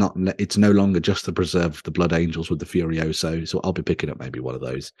see that it's no longer just to preserve the Blood Angels with the Furioso. So I'll be picking up maybe one of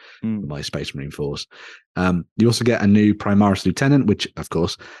those for my Space Marine force. You also get a new Primaris Lieutenant, which of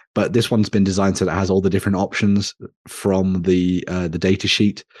course, but this one's been designed so that it has all the different options from the data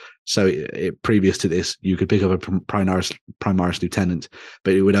sheet. So previous to this, you could pick up a Primaris Lieutenant,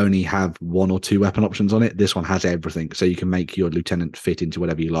 but it would only have 1 or 2 weapon options on it. This one has everything, so you can make your lieutenant fit into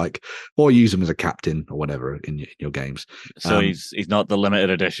whatever you like, or use him as a captain or whatever in your games. So he's not the limited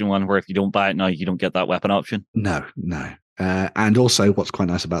edition one where if you don't buy it now, you don't get that weapon option. No. And also, what's quite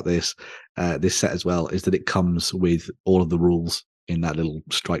nice about this set as well is that it comes with all of the rules in that little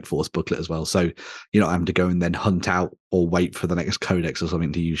Strike Force booklet as well. So you're not having to go and then hunt out or wait for the next codex or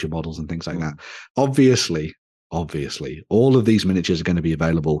something to use your models and things like that. Obviously, all of these miniatures are going to be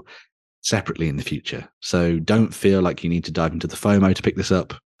available separately in the future. So don't feel like you need to dive into the FOMO to pick this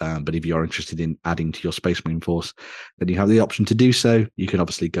up. But if you're interested in adding to your Space Marine force, then you have the option to do so. You can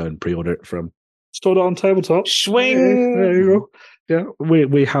obviously go and pre-order it from Stored on Tabletop. Swing! There you go. Yeah,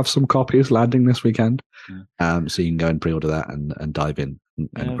 we have some copies landing this weekend. So you can go and pre-order that and dive in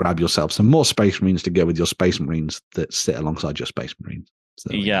and grab yourself some more Space Marines to go with your Space Marines that sit alongside your Space Marines.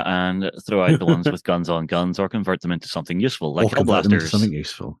 So, and throw out the ones with guns on guns or convert them into something useful, like Hellblasters. Something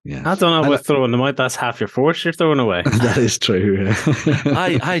useful, yeah. I don't know about throwing them out. That's half your force you're throwing away. That is true.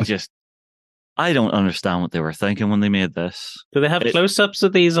 I don't understand what they were thinking when they made this. Do they have close-ups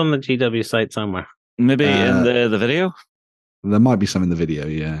of these on the GW site somewhere? Maybe in the video? There might be some in the video,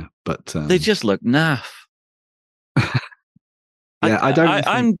 yeah. But they just look naff.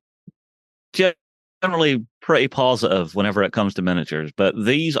 I'm generally pretty positive whenever it comes to miniatures, but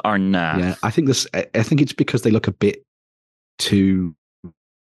these are naff. Yeah, I think it's because they look a bit too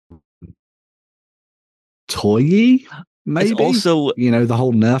toy-y. Maybe it's also, the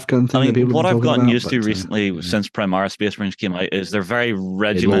whole Nerf gun thing. I mean, what I've gotten used to recently since Primaris Space Marines came out is they're very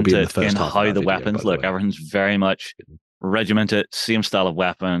regimented in how the weapons look. Everything's very much regimented, same style of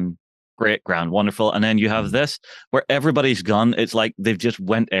weapon, great, grand, wonderful. And then you have this where everybody's gun, it's like they've just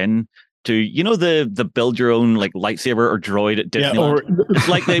went in to, the build your own like lightsaber or droid at Disneyland. It's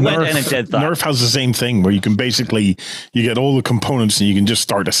like they went in and did that. Nerf has the same thing where you can basically, you get all the components and you can just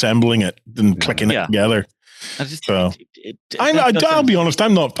start assembling it and clicking it together. I'll be honest,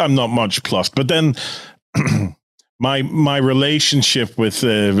 I'm not much plussed, but then my relationship with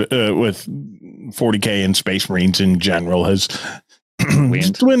 40K and Space Marines in general has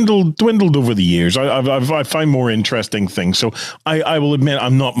dwindled over the years. I find more interesting things, so I will admit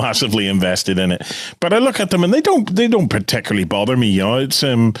I'm not massively invested in it. But I look at them and they don't particularly bother me. It's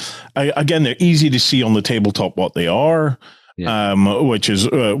again, they're easy to see on the tabletop what they are. Yeah. Which is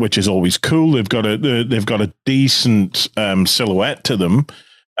always cool. They've got a decent silhouette to them.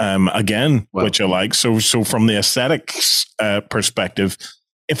 Which I like. So from the aesthetics perspective,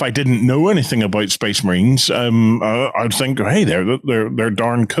 if I didn't know anything about Space Marines, I'd think, hey, they're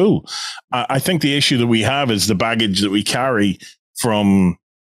darn cool. I think the issue that we have is the baggage that we carry from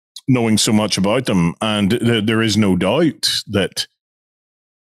knowing so much about them, and there is no doubt that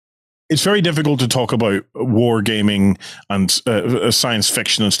it's very difficult to talk about wargaming and science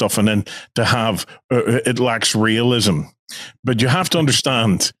fiction and stuff, and then to have it lacks realism. But you have to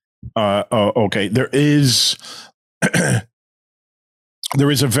understand, there is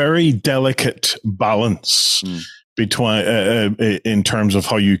a very delicate balance between in terms of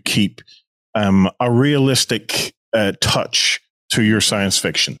how you keep a realistic touch to your science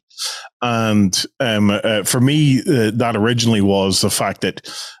fiction. And for me, that originally was the fact that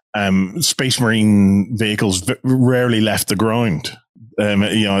Space Marine vehicles rarely left the ground.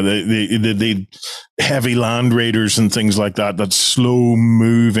 The heavy land raiders and things like that slow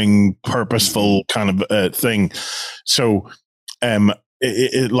moving, purposeful kind of thing. So,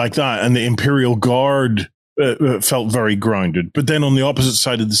 like that, and the Imperial Guard felt very grounded. But then on the opposite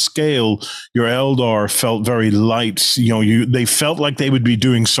side of the scale, your Eldar felt very light. They felt like they would be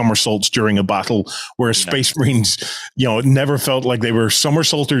doing somersaults during a battle, whereas Space Marines, never felt like they were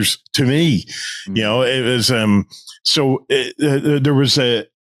somersaulters to me. It was there was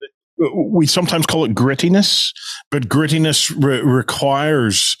we sometimes call it grittiness, but grittiness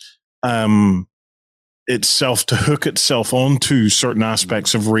requires itself to hook itself onto certain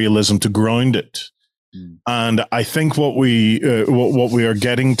aspects of realism to ground it. And I think what we are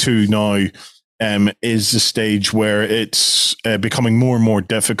getting to now is the stage where it's becoming more and more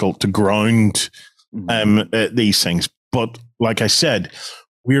difficult to ground these things. But like I said,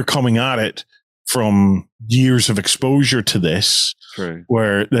 we're coming at it from years of exposure to this. True.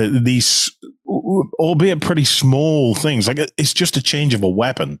 Where these, albeit pretty small things, like it's just a change of a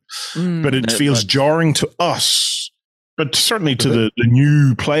weapon, but it feels jarring to us. But certainly to the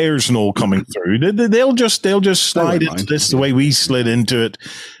new players and all coming through, they'll just slide into this the way we slid into it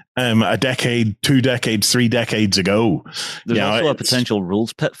a decade, 2 decades, 3 decades ago. There's also a potential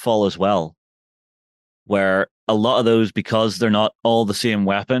rules pitfall as well, where a lot of those, because they're not all the same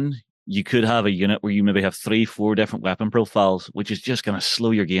weapon, you could have a unit where you maybe have 3-4 different weapon profiles, which is just going to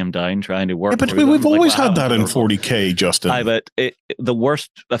slow your game down trying to work. Yeah, but we've always had that in 40K, Justin. But the worst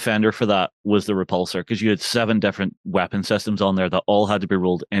offender for that was the repulsor, because you had 7 different weapon systems on there that all had to be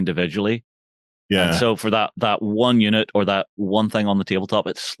rolled individually. Yeah. And so for that one unit or that one thing on the tabletop,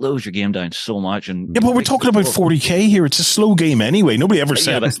 it slows your game down so much. And yeah, but we're talking about 40K here. It's a slow game anyway. Nobody ever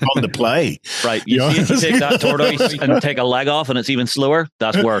said it's fun to play. Right. You see, if you take that tortoise and take a leg off and it's even slower,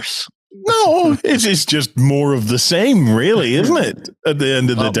 that's worse. No, it's just more of the same, really, isn't it? At the end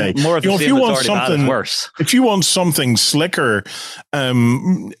of the day, more of the same. If you want something worse, if you want something slicker,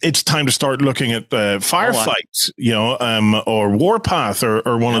 it's time to start looking at Firefight, or Warpath,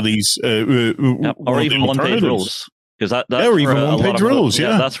 or one of these, or even one-page rules. Because that's or even one-page rules,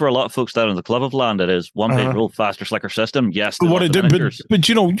 that's where a lot of folks down in the club have landed. Is one-page rule, faster, slicker system. Yes, but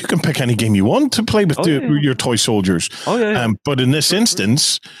you can pick any game you want to play with your toy soldiers. But in this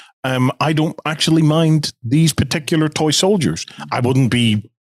instance. I don't actually mind these particular toy soldiers. I wouldn't be,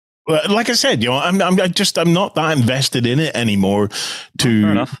 like I said, I'm not that invested in it anymore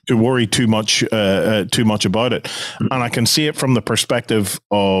to worry too much about it. And I can see it from the perspective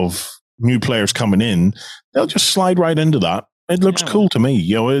of new players coming in. They'll just slide right into that. It looks cool to me,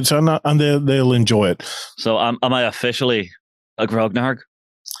 and they'll enjoy it. So am I officially a Grognarg?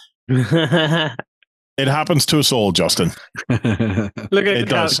 It happens to us all, Justin. Look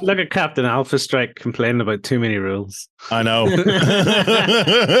at Captain Alpha Strike complaining about too many rules. I know.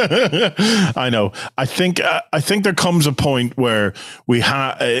 I know. I think there comes a point where you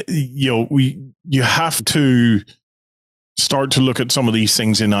have to start to look at some of these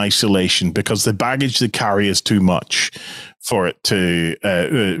things in isolation, because the baggage they carry is too much for it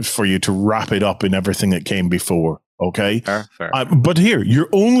to for you to wrap it up in everything that came before. Okay. Fair. But here, you're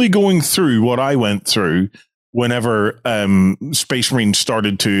only going through what I went through whenever Space Marines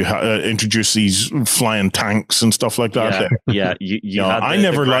started to introduce these flying tanks and stuff like that. I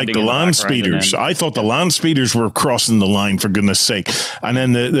never liked the land speeders. I thought the land speeders were crossing the line, for goodness sake. And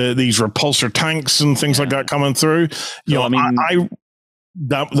then these repulsor tanks and things like that coming through.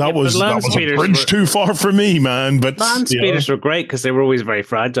 That was a bridge too far for me, man. But land speeders were great because they were always very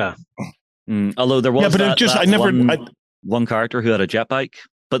fragile. Although there was one character who had a jet bike,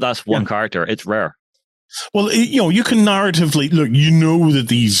 but that's one character. It's rare. Well, you can narratively look.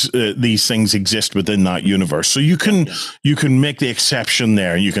 That these things exist within that universe, so you can make the exception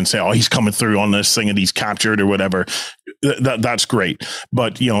there. You can say, "Oh, he's coming through on this thing and he's captured or whatever." That's great.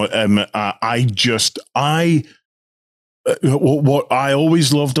 But what I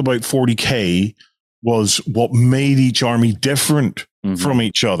always loved about 40K was what made each army different from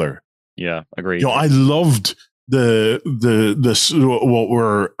each other. Yeah, agreed. I loved what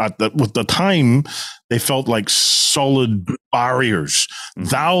were at the time they felt like solid barriers.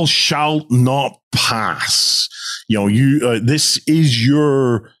 Thou shalt not pass. This is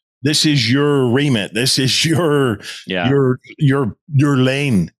your remit. This is your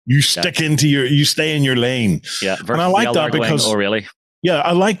lane. You stay in your lane. Yeah, and I like that because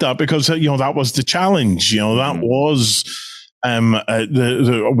I like that because that was the challenge. That was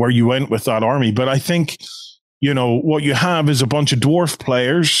where you went with that army. But I think what you have is a bunch of dwarf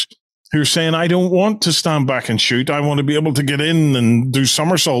players who are saying, I don't want to stand back and shoot. I want to be able to get in and do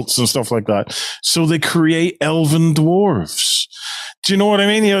somersaults and stuff like that. So they create elven dwarves. Do you know what I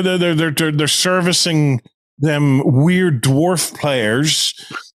mean? They're servicing them weird dwarf players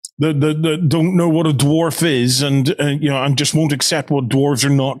that don't know what a dwarf is and just won't accept what dwarves are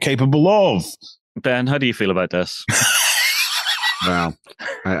not capable of. Ben, how do you feel about this? Well,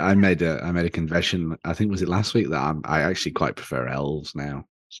 I made a confession. I think was it last week that I actually quite prefer elves now.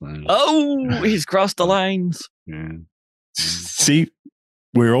 So. Oh, he's crossed the lines. Yeah. See,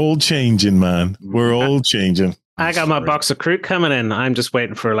 we're all changing, man. We're all changing. I got my box of Kroot coming in. I'm just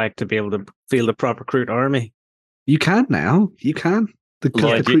waiting for to be able to field a proper Kroot army. You can now. You can.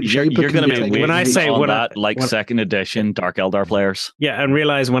 Lloyd, you're going to be waiting when I say on that, second edition Dark Eldar players. Yeah, and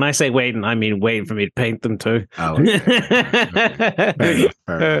realize when I say waiting, I mean waiting for me to paint them too. Oh, okay.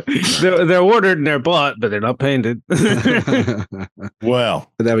 Fair enough. They're ordered and they're bought, but they're not painted.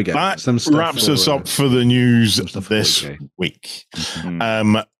 Well, but there we go. That wraps us up for the news this week.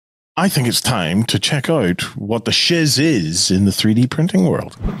 I think it's time to check out what the shiz is in the 3D printing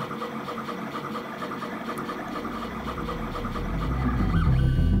world.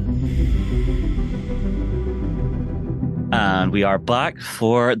 And we are back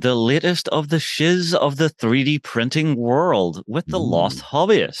for the latest of the shiz of the 3D printing world with the Lost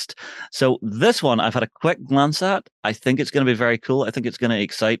Hobbyist. So this one I've had a quick glance at. I think it's going to be very cool. I think it's going to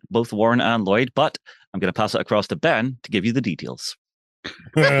excite both Warren and Lloyd, but I'm going to pass it across to Ben to give you the details.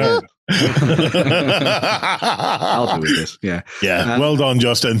 I'll do with this. Yeah. Well done,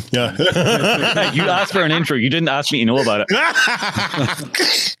 Justin. Yeah. You asked for an intro. You didn't ask me to know about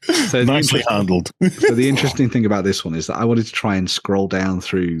it. So nicely handled. So the interesting thing about this one is that I wanted to try and scroll down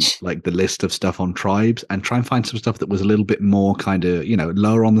through like the list of stuff on Tribes and try and find some stuff that was a little bit more kind of,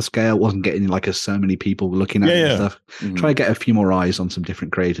 lower on the scale. Wasn't getting like so many people looking at it and stuff. Mm-hmm. Try to get a few more eyes on some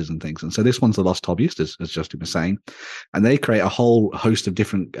different creators and things. And so this one's the Lost Hobbyist, as Justin was saying, and they create a whole host of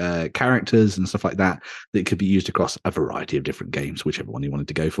different characters and stuff like that could be used across a variety of different games, whichever one you wanted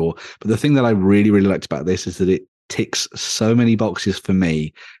to go for. But the thing that I really, really liked about this is that it ticks so many boxes for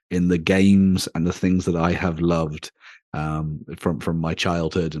me in the games and the things that I have loved from my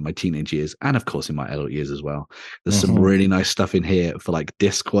childhood and my teenage years, and of course in my adult years as well. There's some really nice stuff in here for like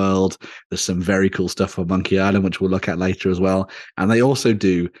Discworld. There's some very cool stuff for Monkey Island, which we'll look at later as well. And they also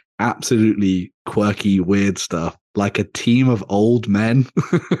do absolutely quirky, weird stuff, like a team of old men.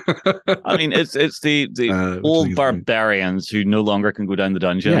 I mean, it's the old barbarians who no longer can go down the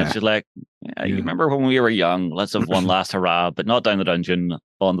dungeon. It's just like, you remember when we were young? Let's have one last hurrah, but not down the dungeon,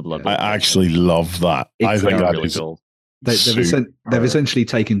 on the blood. I actually love that. I think that really cool. They've essentially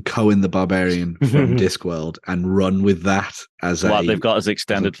taken Cohen the Barbarian from Discworld and run with that as they've got his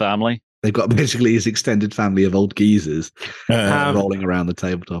extended family. They've got basically his extended family of old geezers rolling around the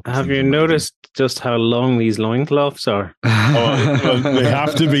tabletop. Have you noticed just how long these loincloths are? They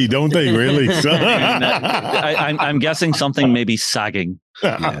have to be, don't they, really? I'm guessing something maybe sagging.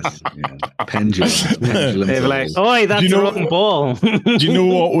 Yes, pendulum. They're like, oi, that's a rotten ball. Do you know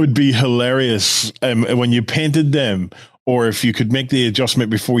what would be hilarious when you painted them? Or if you could make the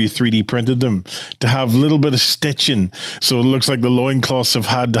adjustment before you 3D printed them to have a little bit of stitching. So it looks like the loincloths have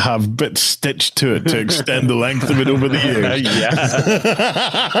had to have bits stitched to it to extend the length of it over the years.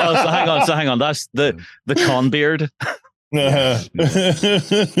 So hang on. That's the con beard. The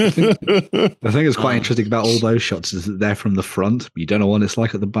thing that's quite interesting about all those shots is that they're from the front. You don't know what it's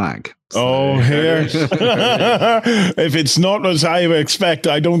like at the back. So. Here. If it's not as I expect,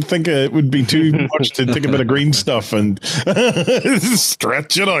 I don't think it would be too much to take a bit of green stuff and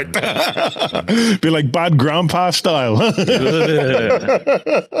stretch it out. Be like bad grandpa style. But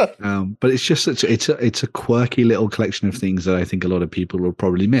it's just it's a quirky little collection of things that I think a lot of people will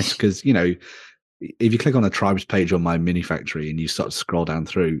probably miss because, if you click on a Tribes page on my Mini Factory and you start to scroll down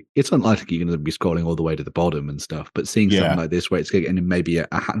through, it's unlikely you're going to be scrolling all the way to the bottom and stuff. But seeing something like this, where it's getting maybe a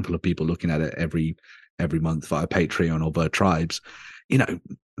handful of people looking at it every month via Patreon or via Tribes,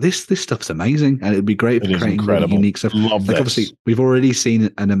 this stuff's amazing, and it'd be great for creating really unique stuff. Love this. Obviously, we've already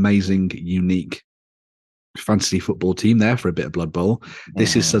seen an amazing, unique fantasy football team there for a bit of Blood Bowl.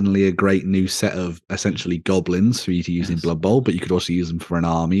 This is suddenly a great new set of essentially goblins for you to use in Blood Bowl, but you could also use them for an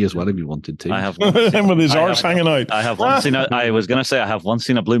army as well if you wanted to. I have him with his arse hanging out. I have once seen I was going to say I have once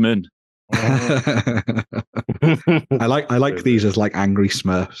seen a blue moon. I like these as like angry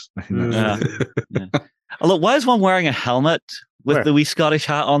Smurfs. I think Look, why is one wearing a helmet with the wee Scottish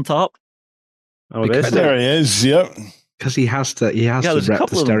hat on top? Oh, there he is. Yep. Because he has to rep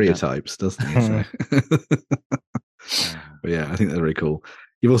the stereotypes, doesn't he? So. But yeah, I think they're really cool.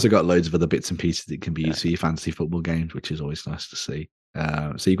 You've also got loads of other bits and pieces that can be used for your fantasy football games, which is always nice to see.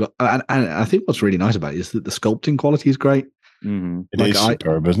 So you've got, and I think what's really nice about it is that the sculpting quality is great. Mm-hmm. It is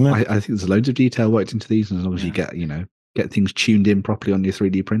superb, isn't it? I think there's loads of detail worked into these, and as long as you get things tuned in properly on your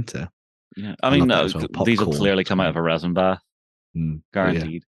 3D printer. Yeah, I mean, these will clearly come out of a resin bath,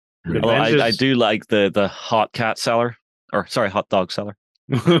 guaranteed. Yeah. Really. I do like the hot cat seller. Hot dog seller.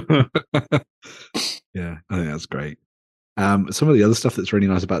 Yeah, I think that's great. Some of the other stuff that's really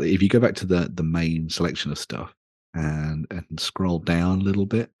nice about it, if you go back to the main selection of stuff and scroll down a little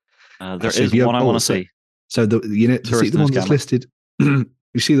bit, there is one I want to see. So see the ones that's listed. You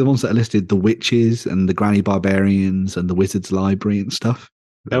see the ones that are listed: the witches and the granny barbarians and the wizards library and stuff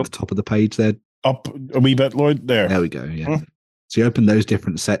at the top of the page there. Up a wee bit, Lloyd. There we go. Yeah. So you open those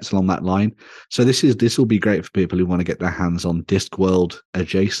different sets along that line. So this will be great for people who want to get their hands on Discworld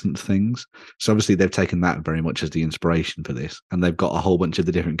adjacent things. So obviously they've taken that very much as the inspiration for this, and they've got a whole bunch of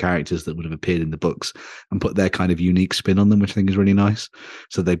the different characters that would have appeared in the books and put their kind of unique spin on them, which I think is really nice.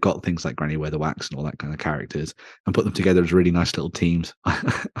 So they've got things like Granny Weatherwax and all that kind of characters, and put them together as really nice little teams.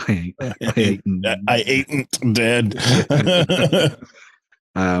 I ain't dead.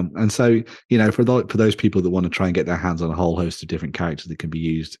 And so, you know, for those people that want to try and get their hands on a whole host of different characters that can be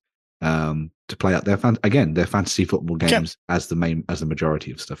used to play out their fantasy football games as the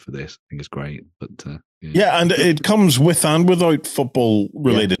majority of stuff for this, I think is great. But yeah, and it comes with and without football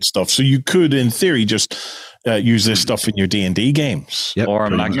related stuff. So you could, in theory, just use this stuff in your D&D games, or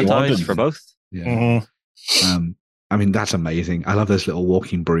magnetize for both. Yeah. I mean, that's amazing. I love those little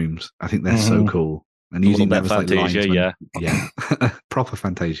walking brooms. I think they're so cool. And using them as like Fantasia, yeah. Proper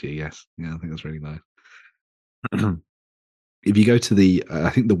Fantasia, yes. Yeah, I think that's really nice. If you go to I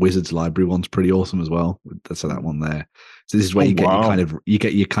think the Wizards Library one's pretty awesome as well. So that one there. So this is where you get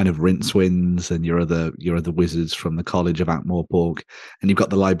your kind of Rincewind and your other wizards from the College of Ankh-Morpork, and you've got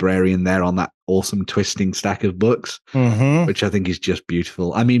the librarian there on that awesome twisting stack of books, which I think is just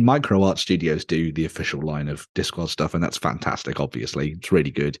beautiful. I mean, Micro Art Studios do the official line of Discworld stuff, and that's fantastic. Obviously, it's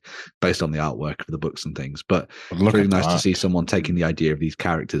really good based on the artwork of the books and things. But it's really nice to see someone taking the idea of these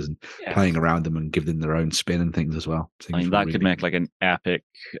characters and playing around them and give them their own spin and things as well. I mean, that could make like an epic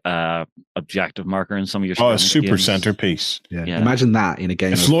objective marker in some of your a super centerpiece. Yeah. Imagine that in a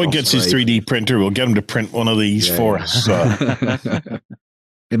game. If Lloyd gets his 3D printer, we'll get him to print one of these for us.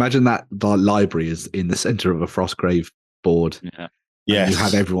 Imagine that the library is in the center of a Frostgrave board. Yeah. Yes. You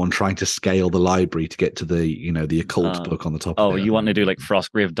have everyone trying to scale the library to get to the occult book on the top. Oh, you want to do like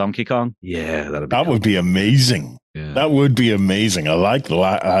Frostgrave Donkey Kong? Yeah, that would be amazing. Yeah. That would be amazing. I like the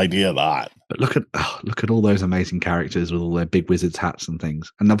idea of that. But look at all those amazing characters with all their big wizards hats and things,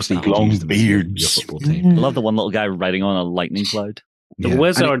 and obviously you could long use them beards. In your football team. I love the one little guy riding on a lightning cloud. The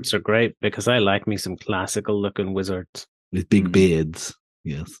wizards are great because I like me some classical looking wizards with big beards.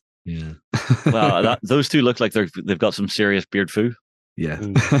 Yes, yeah. Well, those two look like they've got some serious beard foo. Yeah,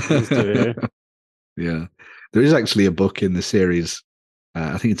 yeah. There is actually a book in the series.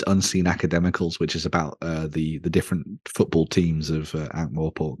 I think it's Unseen Academicals, which is about the different football teams of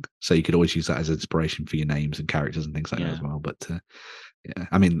Ankh-Morpork. So you could always use that as inspiration for your names and characters and things like that as well. But yeah,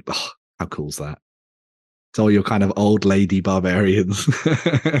 I mean, how cool is that? It's all your kind of old lady barbarians.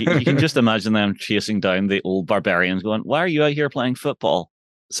 You can just imagine them chasing down the old barbarians going, why are you out here playing football?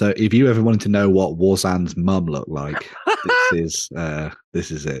 So if you ever wanted to know what Warzan's mum looked like, this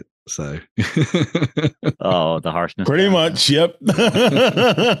is it. So the harshness. Pretty much, yep.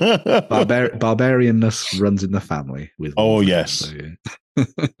 Barbarianness runs in the family with yes. So, yeah.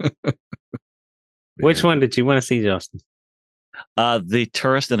 Which one did you want to see, Justin? The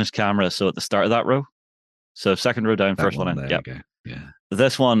tourist and his camera. So at the start of that row. So second row down, first one in. Yep. Yeah.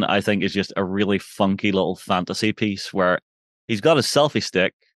 This one I think is just a really funky little fantasy piece where he's got a selfie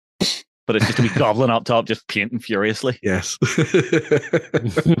stick, but it's just a wee goblin up top just painting furiously. Yes.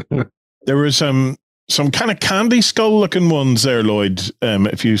 There was some kind of candy skull looking ones there, Lloyd.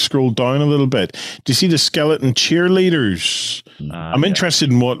 If you scroll down a little bit, do you see the skeleton cheerleaders? I'm interested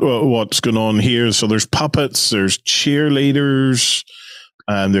in what's going on here. So there's puppets, there's cheerleaders,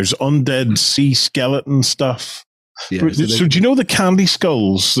 and there's undead sea skeleton stuff. Yeah, so do you know the candy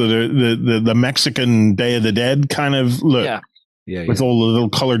skulls that are the Mexican Day of the Dead kind of look? Yeah, with all the little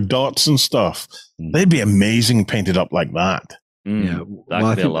colored dots and stuff. They'd be amazing painted up like that. Yeah, that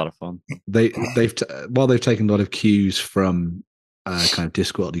could be a lot of fun. While they've taken a lot of cues from kind of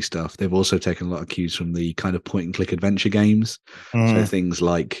Discworld-y stuff, they've also taken a lot of cues from the kind of point and click adventure games. So things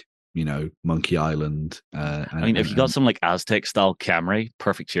like Monkey Island. If you got some like Aztec style Camry,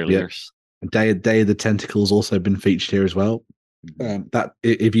 perfect cheerleaders. Yeah. Day of the Tentacles also been featured here as well. That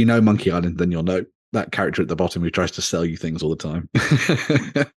if you know Monkey Island, then you'll know that character at the bottom who tries to sell you things all the time.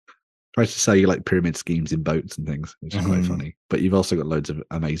 Tries to sell you like pyramid schemes in boats and things, which is quite funny. But you've also got loads of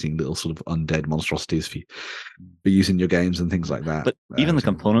amazing little sort of undead monstrosities for using your games and things like that. But even the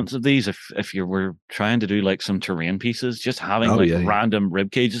components of these, if you were trying to do like some terrain pieces, just having random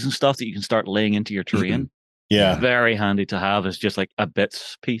rib cages and stuff that you can start laying into your terrain. Very handy to have as just like a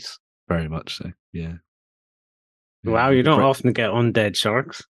bits piece. Very much so. Yeah. Wow, you don't often get undead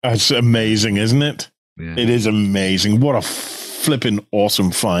sharks. That's amazing, isn't it? Yeah. It is amazing. What a flipping awesome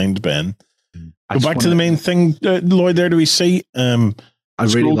find, Ben. Go back to the main thing, Lloyd. There, do we see? I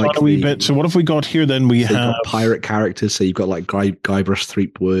really like a wee bit. So what have we got here? Then we have pirate characters. So you've got like Guybrush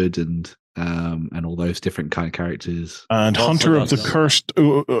Threepwood and all those different kind of characters. And Hunter of the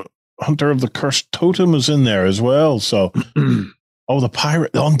Cursed Totem is in there as well. So Oh, the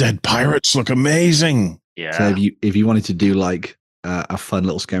undead pirates look amazing. Yeah. So if you wanted to do like a fun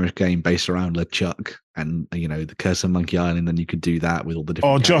little skirmish game based around LeChuck and the Curse of Monkey Island, then you could do that with all the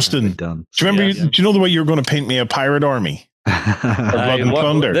different. Oh, Justin, done. Do you remember? Do you know the way you were going to paint me a pirate army? Blood and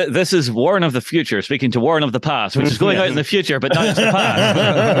Plunder. This is Warren of the future speaking to Warren of the past, which is going out in the future, but not in the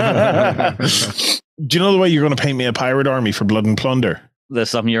past. Do you know the way you're going to paint me a pirate army for Blood and Plunder? There's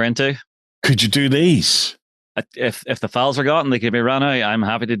something you're into. Could you do these? If the files are got and they can be run out, I'm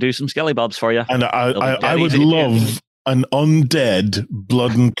happy to do some skelly bobs for you. And I would love an undead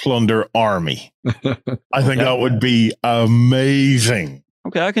Blood and Plunder army. I think that would be amazing.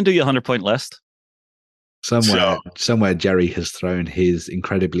 Okay, I can do you a 100-point list. Somewhere Jerry has thrown his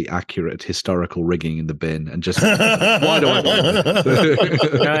incredibly accurate historical rigging in the bin and just why do I want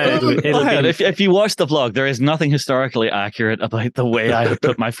it? If you watch the vlog, there is nothing historically accurate about the way I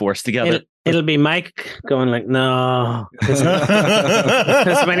put my force together. It'll be Mike going like, no. Because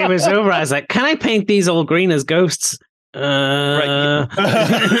when he was over, I was like, can I paint these all green as ghosts? Right.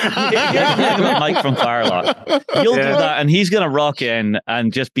 Mike from Firelock. You'll do that, and he's going to rock in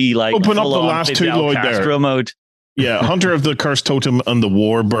and just be like, open up the last two Lloyd there. Mode. Yeah, Hunter of the Cursed Totem and the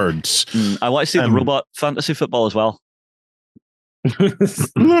Warbirds. I want to see the robot fantasy football as well.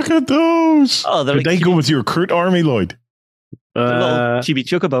 Look at those. Oh, did they go with your recruit army, Lloyd? Little chibi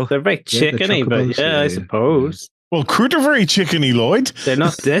chocobo. They're very chickeny, but I suppose. Well, Crude are very chickeny, Lloyd. They're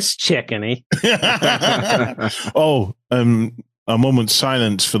not this chickeny. Oh, a moment's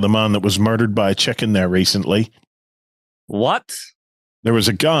silence for the man that was murdered by a chicken there recently. What? There was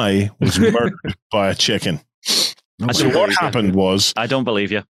a guy who was murdered by a chicken. So what happened was... I don't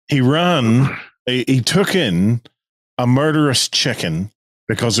believe you. He took in a murderous chicken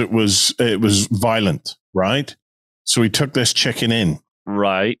because it was violent, right? So he took this chicken in.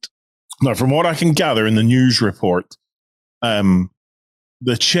 Right. Now, from what I can gather in the news report, the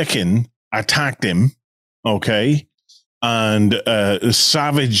chicken attacked him, okay, and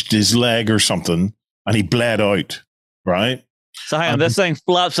savaged his leg or something, and he bled out, right? So hang on, this thing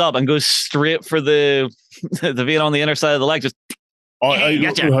flaps up and goes straight for the vein on the inner side of the leg. Just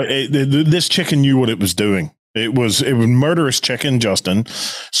this chicken knew what it was doing. It was murderous chicken, Justin.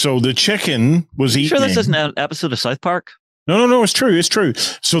 So the chicken was eating. Sure, this isn't an episode of South Park. No, it's true. It's true.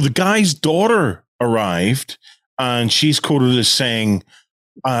 So the guy's daughter arrived, and she's quoted as saying,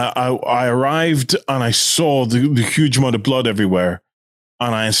 I arrived and I saw the huge amount of blood everywhere,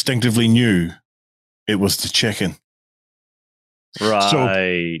 and I instinctively knew it was the chicken.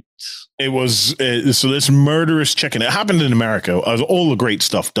 Right. So it was so this murderous chicken. It happened in America, as all the great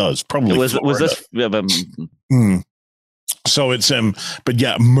stuff does. Probably was this. So it's but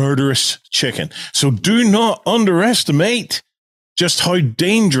yeah, murderous chicken. So do not underestimate just how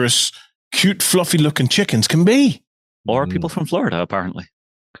dangerous cute, fluffy looking chickens can be. Or people from Florida, apparently.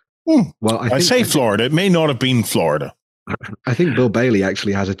 Well, I say Florida. It may not have been Florida. I think Bill Bailey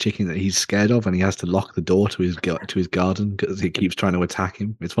actually has a chicken that he's scared of, and he has to lock the door to his garden because he keeps trying to attack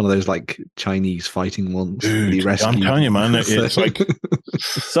him. It's one of those like Chinese fighting ones. Dude, he rescued. I'm telling you, man, it's like.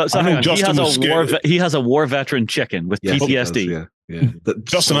 So he has a war veteran chicken with PTSD. Yeah.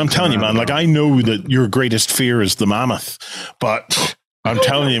 Justin, I'm telling you, man. Like I know that your greatest fear is the mammoth, but I'm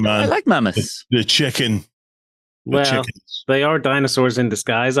telling you, man, I like mammoths. The chicken. Well, they are dinosaurs in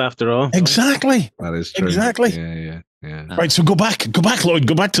disguise, after all. Exactly. That is true. Exactly. Yeah. Right, so go back, Lloyd.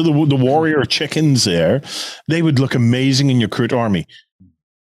 Go back to the warrior chickens there. They would look amazing in your Kroot army.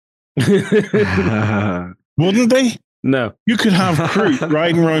 Wouldn't they? No. You could have Kroot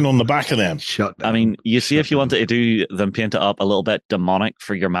riding around on the back of them. Shut down. I mean, you see, if you wanted to do them, paint it up a little bit demonic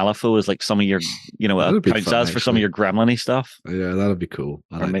for your Malifaux as like some of your, counts as for some of your gremlin-y stuff. Yeah, that'd be cool.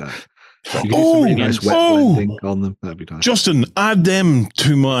 I like that. You can do some really nice wet blending on them. That'd be nice. Justin, add them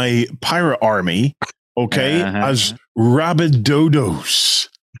to my pirate army, okay, as rabid dodos.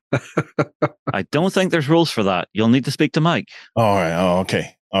 I don't think there's rules for that. You'll need to speak to Mike. All right. Oh,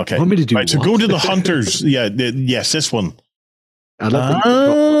 okay. You want me to do right, so go to the hunters. Yes, this one. I love that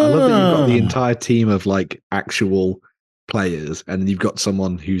you've got the entire team of like actual players, and then you've got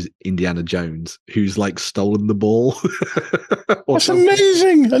someone who's Indiana Jones who's like stolen the ball. That's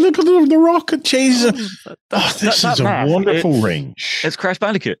amazing. And look at the rocket chaser. This is a wonderful range. It's Crash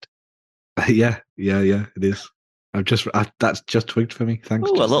Bandicoot. Yeah, it is. That's just twigged for me. Thanks.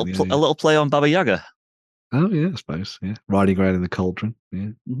 Oh, a little play on Baba Yaga. Oh yeah, I suppose. Yeah, riding around in the cauldron.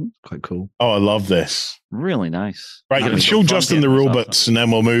 Yeah, quite cool. Oh, I love this. Really nice. Right, show Justin the robots, and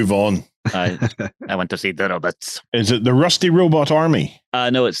then we'll move on. I want to see the robots. Is it the Rusty Robot Army?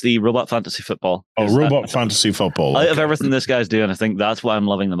 No, it's the Robot Fantasy Football. Oh, Robot Fantasy Football. Out of everything this guy's doing, I think that's what I'm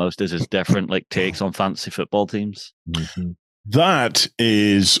loving the most is his different like takes on fantasy football teams. Mm-hmm. That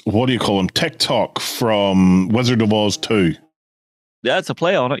is, what do you call them? TikTok from Wizard of Oz 2. Yeah, it's a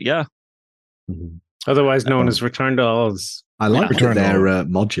play on it, yeah. Mm-hmm. Otherwise known as Return to Oz. I like that they're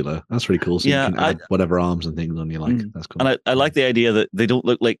modular. That's really cool. So you can add whatever arms and things on you like. That's cool. And I like the idea that they don't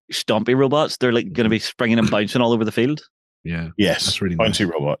look like stompy robots. They're like going to be springing and bouncing all over the field. Yeah. Yes. That's really bouncy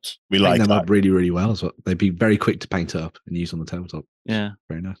robots. We like them that. up really, really well. So they'd be very quick to paint up and use on the tabletop. Yeah.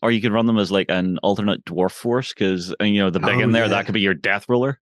 Very nice. Or you could run them as like an alternate dwarf force because, the big in there, that could be your death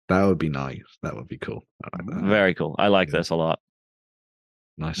ruler. That would be nice. That would be cool. I like that. Very cool. I like this a lot.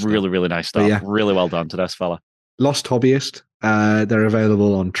 Nice. Really, really nice stuff. Yeah. Really well done to this fella. Lost Hobbyist. They're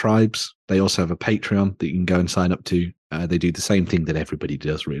available on Tribes. They also have a Patreon that you can go and sign up to. They do the same thing that everybody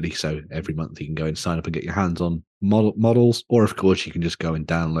does, really. So every month you can go and sign up and get your hands on models, or of course you can just go and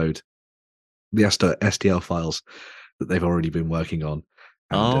download the STL files that they've already been working on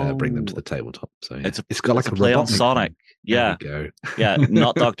and bring them to the tabletop. So yeah. It's got like a play on Sonic. Yeah, yeah,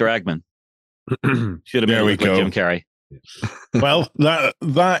 not Dr. Eggman. Should have been with Jim Carrey. Well,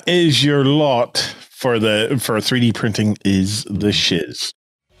 that is your lot for 3D printing is the shiz.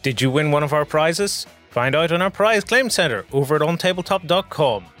 Did you win one of our prizes? Find out on our prize claim center over at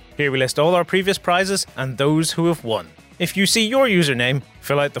ontabletop.com. Here we list all our previous prizes and those who have won. If you see your username,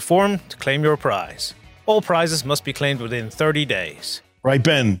 fill out the form to claim your prize. All prizes must be claimed within 30 days. Right,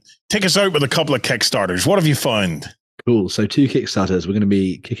 Ben, take us out with a couple of Kickstarters. What have you found? Cool. So 2 Kickstarters. We're going to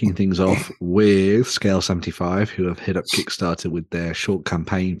be kicking things off with Scale 75, who have hit up Kickstarter with their short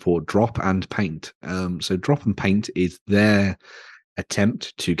campaign for Drop and Paint. So Drop and Paint is their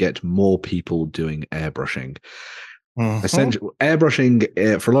attempt to get more people doing airbrushing. Essentially,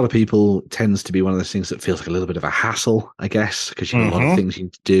 airbrushing for a lot of people tends to be one of those things that feels like a little bit of a hassle, I guess, because you have a lot of things you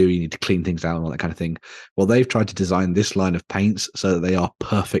need to do. You need to clean things out and all that kind of thing. Well, they've tried to design this line of paints so that they are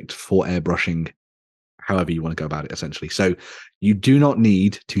perfect for airbrushing, however you want to go about it, essentially. So you do not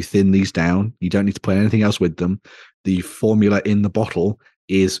need to thin these down. You don't need to put anything else with them. The formula in the bottle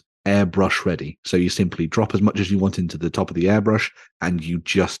is airbrush ready. So you simply drop as much as you want into the top of the airbrush and you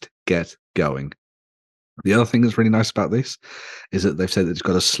just get going. The other thing that's really nice about this is that they've said that it's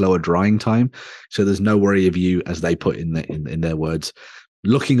got a slower drying time. So there's no worry of you, as they put in their words,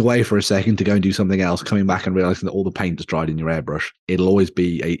 looking away for a second to go and do something else, coming back and realizing that all the paint is dried in your airbrush. It'll always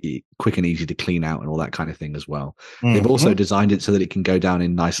be a quick and easy to clean out and all that kind of thing as well. They've also designed it so that it can go down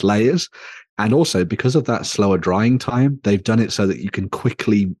in nice layers. And also, because of that slower drying time, they've done it so that you can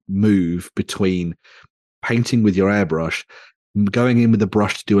quickly move between painting with your airbrush, going in with the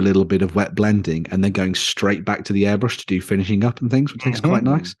brush to do a little bit of wet blending, and then going straight back to the airbrush to do finishing up and things, which is quite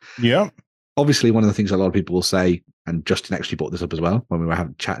nice. Yeah. Obviously, one of the things a lot of people will say, and Justin actually brought this up as well when we were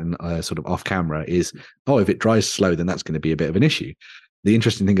having chatting sort of off camera, is, if it dries slow, then that's going to be a bit of an issue. The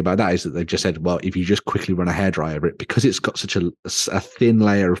interesting thing about that is that they've just said, well, if you just quickly run a hairdryer over it, because it's got such a thin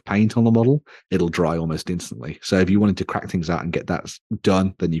layer of paint on the model, it'll dry almost instantly. So if you wanted to crack things out and get that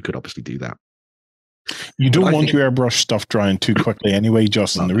done, then you could obviously do that. You don't want your airbrush stuff drying too quickly anyway,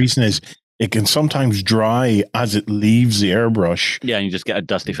 Justin. The reason is it can sometimes dry as it leaves the airbrush. Yeah, and you just get a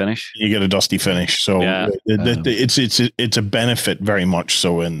dusty finish. You get a dusty finish. So it's a benefit very much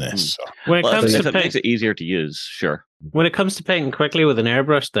so in this. So. When it comes to it makes it easier to use, sure. When it comes to painting quickly with an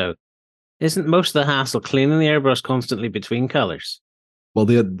airbrush, though, isn't most of the hassle cleaning the airbrush constantly between colors? Well,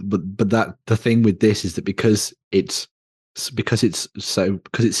 the thing with this is that because it's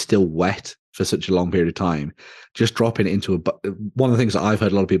still wet for such a long period of time, just dropping it into one of the things that I've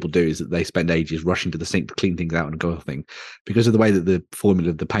heard a lot of people do is that they spend ages rushing to the sink to clean things out and go thing. Because of the way that the formula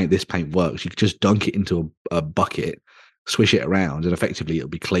of this paint works, you can just dunk it into a bucket, swish it around, and effectively it'll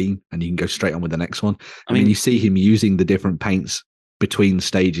be clean and you can go straight on with the next one. I mean, you see him using the different paints between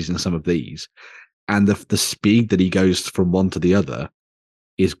stages in some of these, and the speed that he goes from one to the other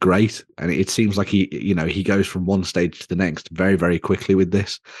is great, and it seems like he goes from one stage to the next very, very quickly with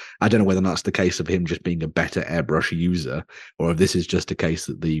this. I don't know whether that's the case of him just being a better airbrush user, or if this is just a case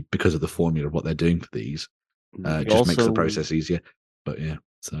that because of the formula of what they're doing for these, just makes the process easier. But yeah,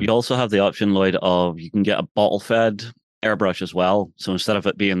 so you also have the option, Lloyd, of you can get a bottle fed airbrush as well. So instead of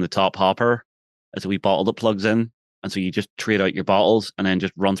it being the top hopper, it's a wee bottle that plugs in, and so you just trade out your bottles and then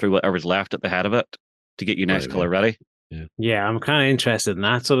just run through whatever's left at the head of it to get your next color ready. Yeah, I'm kind of interested in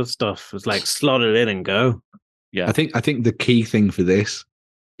that sort of stuff. It's like slot it in and go. Yeah, I think the key thing for this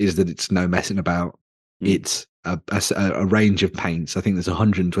is that it's no messing about. It's a range of paints. I think there's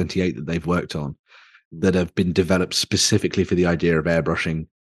 128 that they've worked on that have been developed specifically for the idea of airbrushing.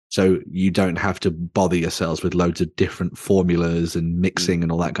 So you don't have to bother yourselves with loads of different formulas and mixing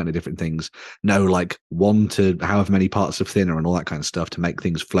and all that kind of different things. No, like 1 to however many parts of thinner and all that kind of stuff to make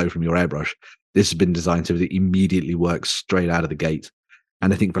things flow from your airbrush. This has been designed so that it immediately works straight out of the gate.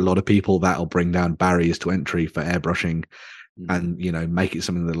 And I think for a lot of people, that'll bring down barriers to entry for airbrushing, and make it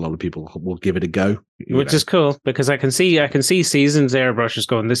something that a lot of people will give it a go. Which is cool, because I can see seasoned airbrushers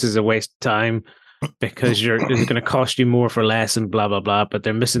going, this is a waste of time because it's going to cost you more for less and blah blah blah. But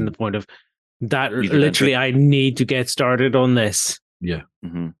they're missing the point of that. Literally, I need to get started on this. Yeah,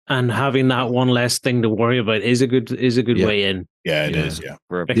 and having that one less thing to worry about is a good way in. Yeah, it is. Yeah,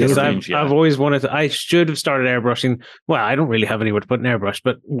 because I've always wanted to. I should have started airbrushing. Well, I don't really have anywhere to put an airbrush,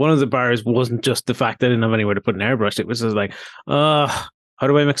 but one of the bars wasn't just the fact that I didn't have anywhere to put an airbrush. It was just like, how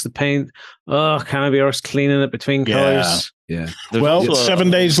do I mix the paint? Can I be arsed cleaning it between colors? Yeah. Well, 7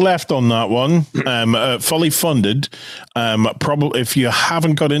 days left on that one. Fully funded. Probably if you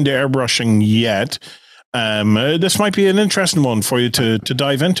haven't got into airbrushing yet. This might be an interesting one for you to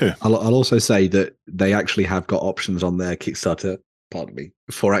dive into. I'll also say that they actually have got options on their Kickstarter,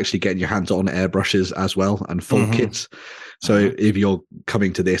 for actually getting your hands on airbrushes as well and full kits. So if you're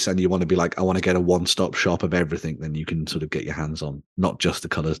coming to this and you want to be like, I want to get a one-stop shop of everything, then you can sort of get your hands on not just the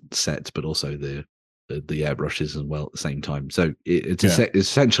color sets, but also the airbrushes as well at the same time. So it's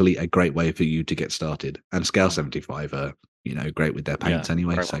essentially a great way for you to get started. And Scale 75 are great with their paints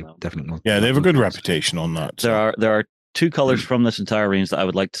anyway. So definitely. Yeah, they have a good reputation on that. There are two colors from this entire range that I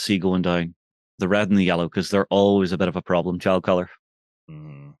would like to see going down: the red and the yellow, because they're always a bit of a problem child color.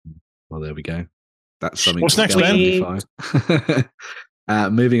 Well, there we go. That's something. What's next, Ben?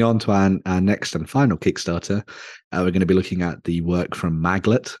 Moving on to our next and final Kickstarter, we're going to be looking at the work from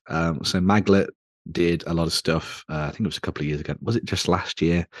Maglet. So Maglet did a lot of stuff. I think it was a couple of years ago. Was it just last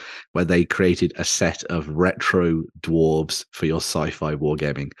year, where they created a set of retro dwarves for your sci-fi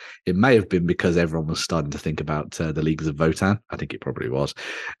wargaming? It may have been because everyone was starting to think about the Leagues of Votan. I think it probably was.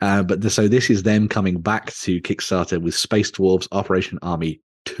 So this is them coming back to Kickstarter with Space Dwarves Operation Army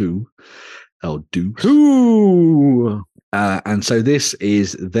 2. Oh, Deuce. Ooh. And so this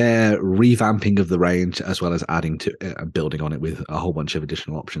is their revamping of the range, as well as adding to building on it with a whole bunch of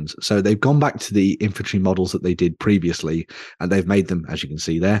additional options. So they've gone back to the infantry models that they did previously, and they've made them, as you can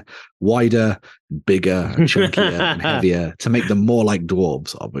see there, wider, bigger, and chunkier, and heavier to make them more like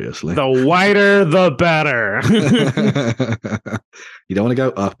dwarves, obviously. The wider, the better. You don't want to go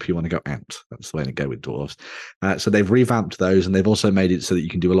up, you want to go out. That's the way to go with dwarves. So they've revamped those, and they've also made it so that you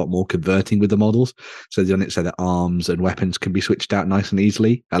can do a lot more converting with the models. So they've done it so that arms and weapons can be switched out nice and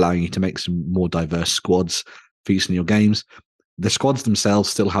easily, allowing you to make some more diverse squads for use in your games. The squads themselves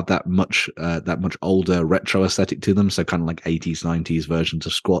still have that much older retro aesthetic to them, so kind of like 80s, 90s versions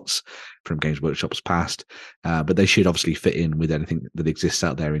of squats from Games Workshop's past. But they should obviously fit in with anything that exists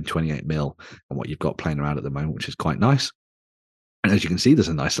out there in 28mm and what you've got playing around at the moment, which is quite nice. And as you can see, there's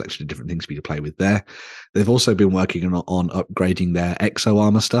a nice selection of different things for you to play with there. They've also been working on upgrading their exo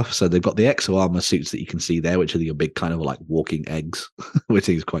armor stuff. So they've got the exo armor suits that you can see there, which are your big kind of like walking eggs, which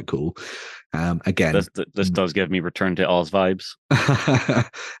is quite cool. Again, this does give me Return to Oz vibes.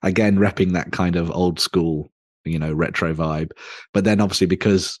 Again, repping that kind of old school, retro vibe. But then obviously,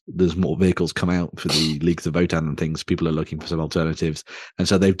 because there's more vehicles come out for the Leagues of Votan and things, people are looking for some alternatives. And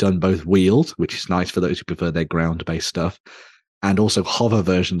so they've done both wheeled, which is nice for those who prefer their ground-based stuff, and also hover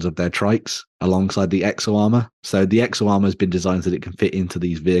versions of their trikes alongside the exo armor. So the exo armor has been designed so that it can fit into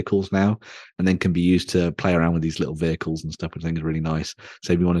these vehicles now, and then can be used to play around with these little vehicles and stuff, which I think is really nice.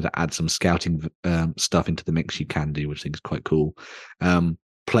 So if you wanted to add some scouting stuff into the mix, you can do, which I think is quite cool.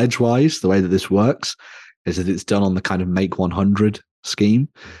 Pledge-wise, the way that this works is that it's done on the kind of Make 100 scheme.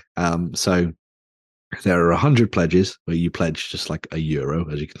 So there are 100 pledges where you pledge just like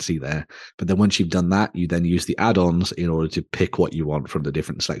 €1, as you can see there. But then once you've done that, you then use the add-ons in order to pick what you want from the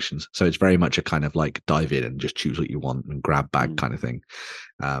different selections. So it's very much a kind of like dive in and just choose what you want and grab bag kind of thing.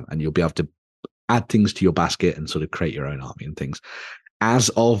 And you'll be able to add things to your basket and sort of create your own army and things. As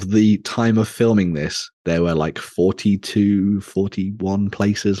of the time of filming this, there were like 42, 41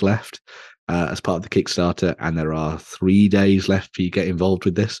 places left as part of the Kickstarter, and there are 3 days left for you to get involved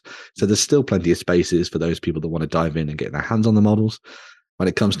with this. So there's still plenty of spaces for those people that want to dive in and get their hands on the models. When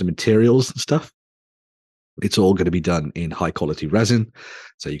it comes to materials and stuff, it's all going to be done in high quality resin,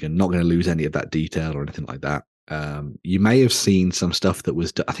 so you're not going to lose any of that detail or anything like that. You may have seen some stuff that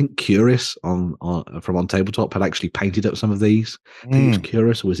was, I think Curious from On Tabletop had actually painted up some of these. I think it was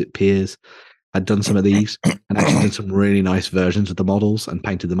Curious, or was it Piers? Had done some of these and actually did some really nice versions of the models and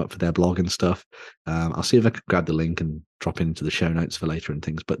painted them up for their blog and stuff. I'll see if I can grab the link and drop it into the show notes for later and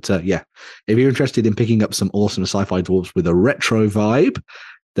things. But yeah, if you're interested in picking up some awesome sci-fi dwarves with a retro vibe,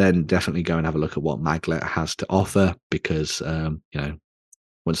 then definitely go and have a look at what Maglet has to offer, because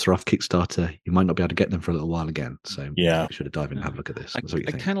once they're off Kickstarter, you might not be able to get them for a little while again. So yeah, we should dive in and have a look at this. I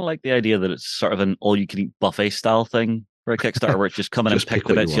kind of like the idea that it's sort of an all-you-can-eat buffet style thing for a Kickstarter, where it's just come in and pick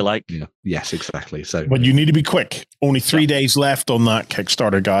the bits you like. Yeah. Yes, exactly. So, but you need to be quick. Only 3 days left on that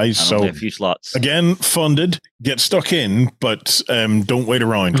Kickstarter, guys. So a few slots. Again, funded. Get stuck in, but don't wait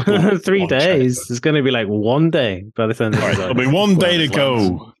around. 3 days. It's going to be like 1 day by the time. Right, it'll be 1 day to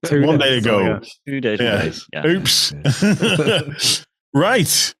go. 1 day to go. 2 days. Yeah. Oops. Yeah.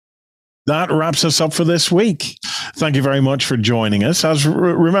 Right. That wraps us up for this week. Thank you very much for joining us.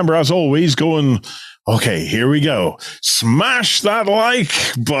 Remember, as always, okay, here we go. Smash that like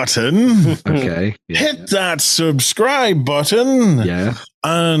button. Okay. Yeah, Hit that subscribe button. Yeah.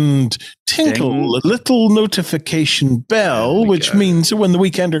 And tinkle a little notification bell, which means that when the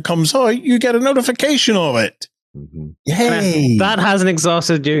Weekender comes out, you get a notification of it. Mm-hmm. Yay. That hasn't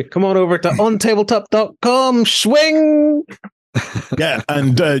exhausted you. Come on over to ontabletop.com. Swing. Yeah,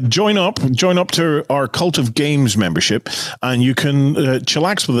 and join up to our Cult of Games membership, and you can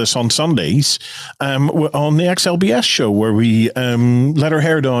chillax with us on Sundays on the XLBS show, where we let our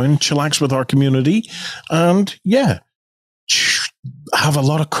hair down, chillax with our community, and have a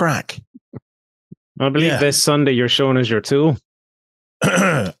lot of crack. I believe this Sunday you're showing us your tool.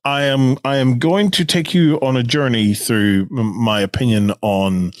 I am going to take you on a journey through my opinion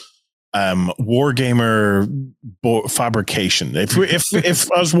on wargamer fabrication. If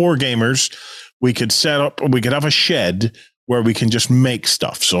as wargamers we could have a shed where we can just make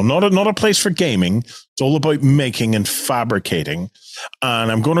stuff. So not a place for gaming. It's all about making and fabricating. And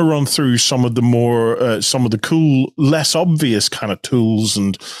I'm going to run through some of the cool, less obvious kind of tools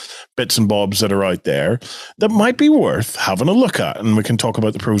and bits and bobs that are out there that might be worth having a look at, and we can talk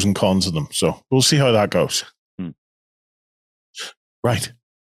about the pros and cons of them. So we'll see how that goes. Right.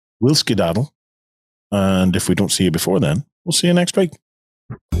 We'll skedaddle, and if we don't see you before then, we'll see you next week.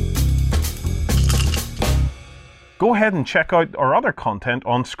 Go ahead and check out our other content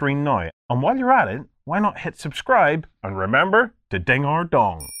on screen now. And while you're at it, why not hit subscribe and remember to ding our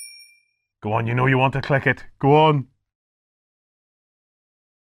dong. Go on, you know you want to click it. Go on.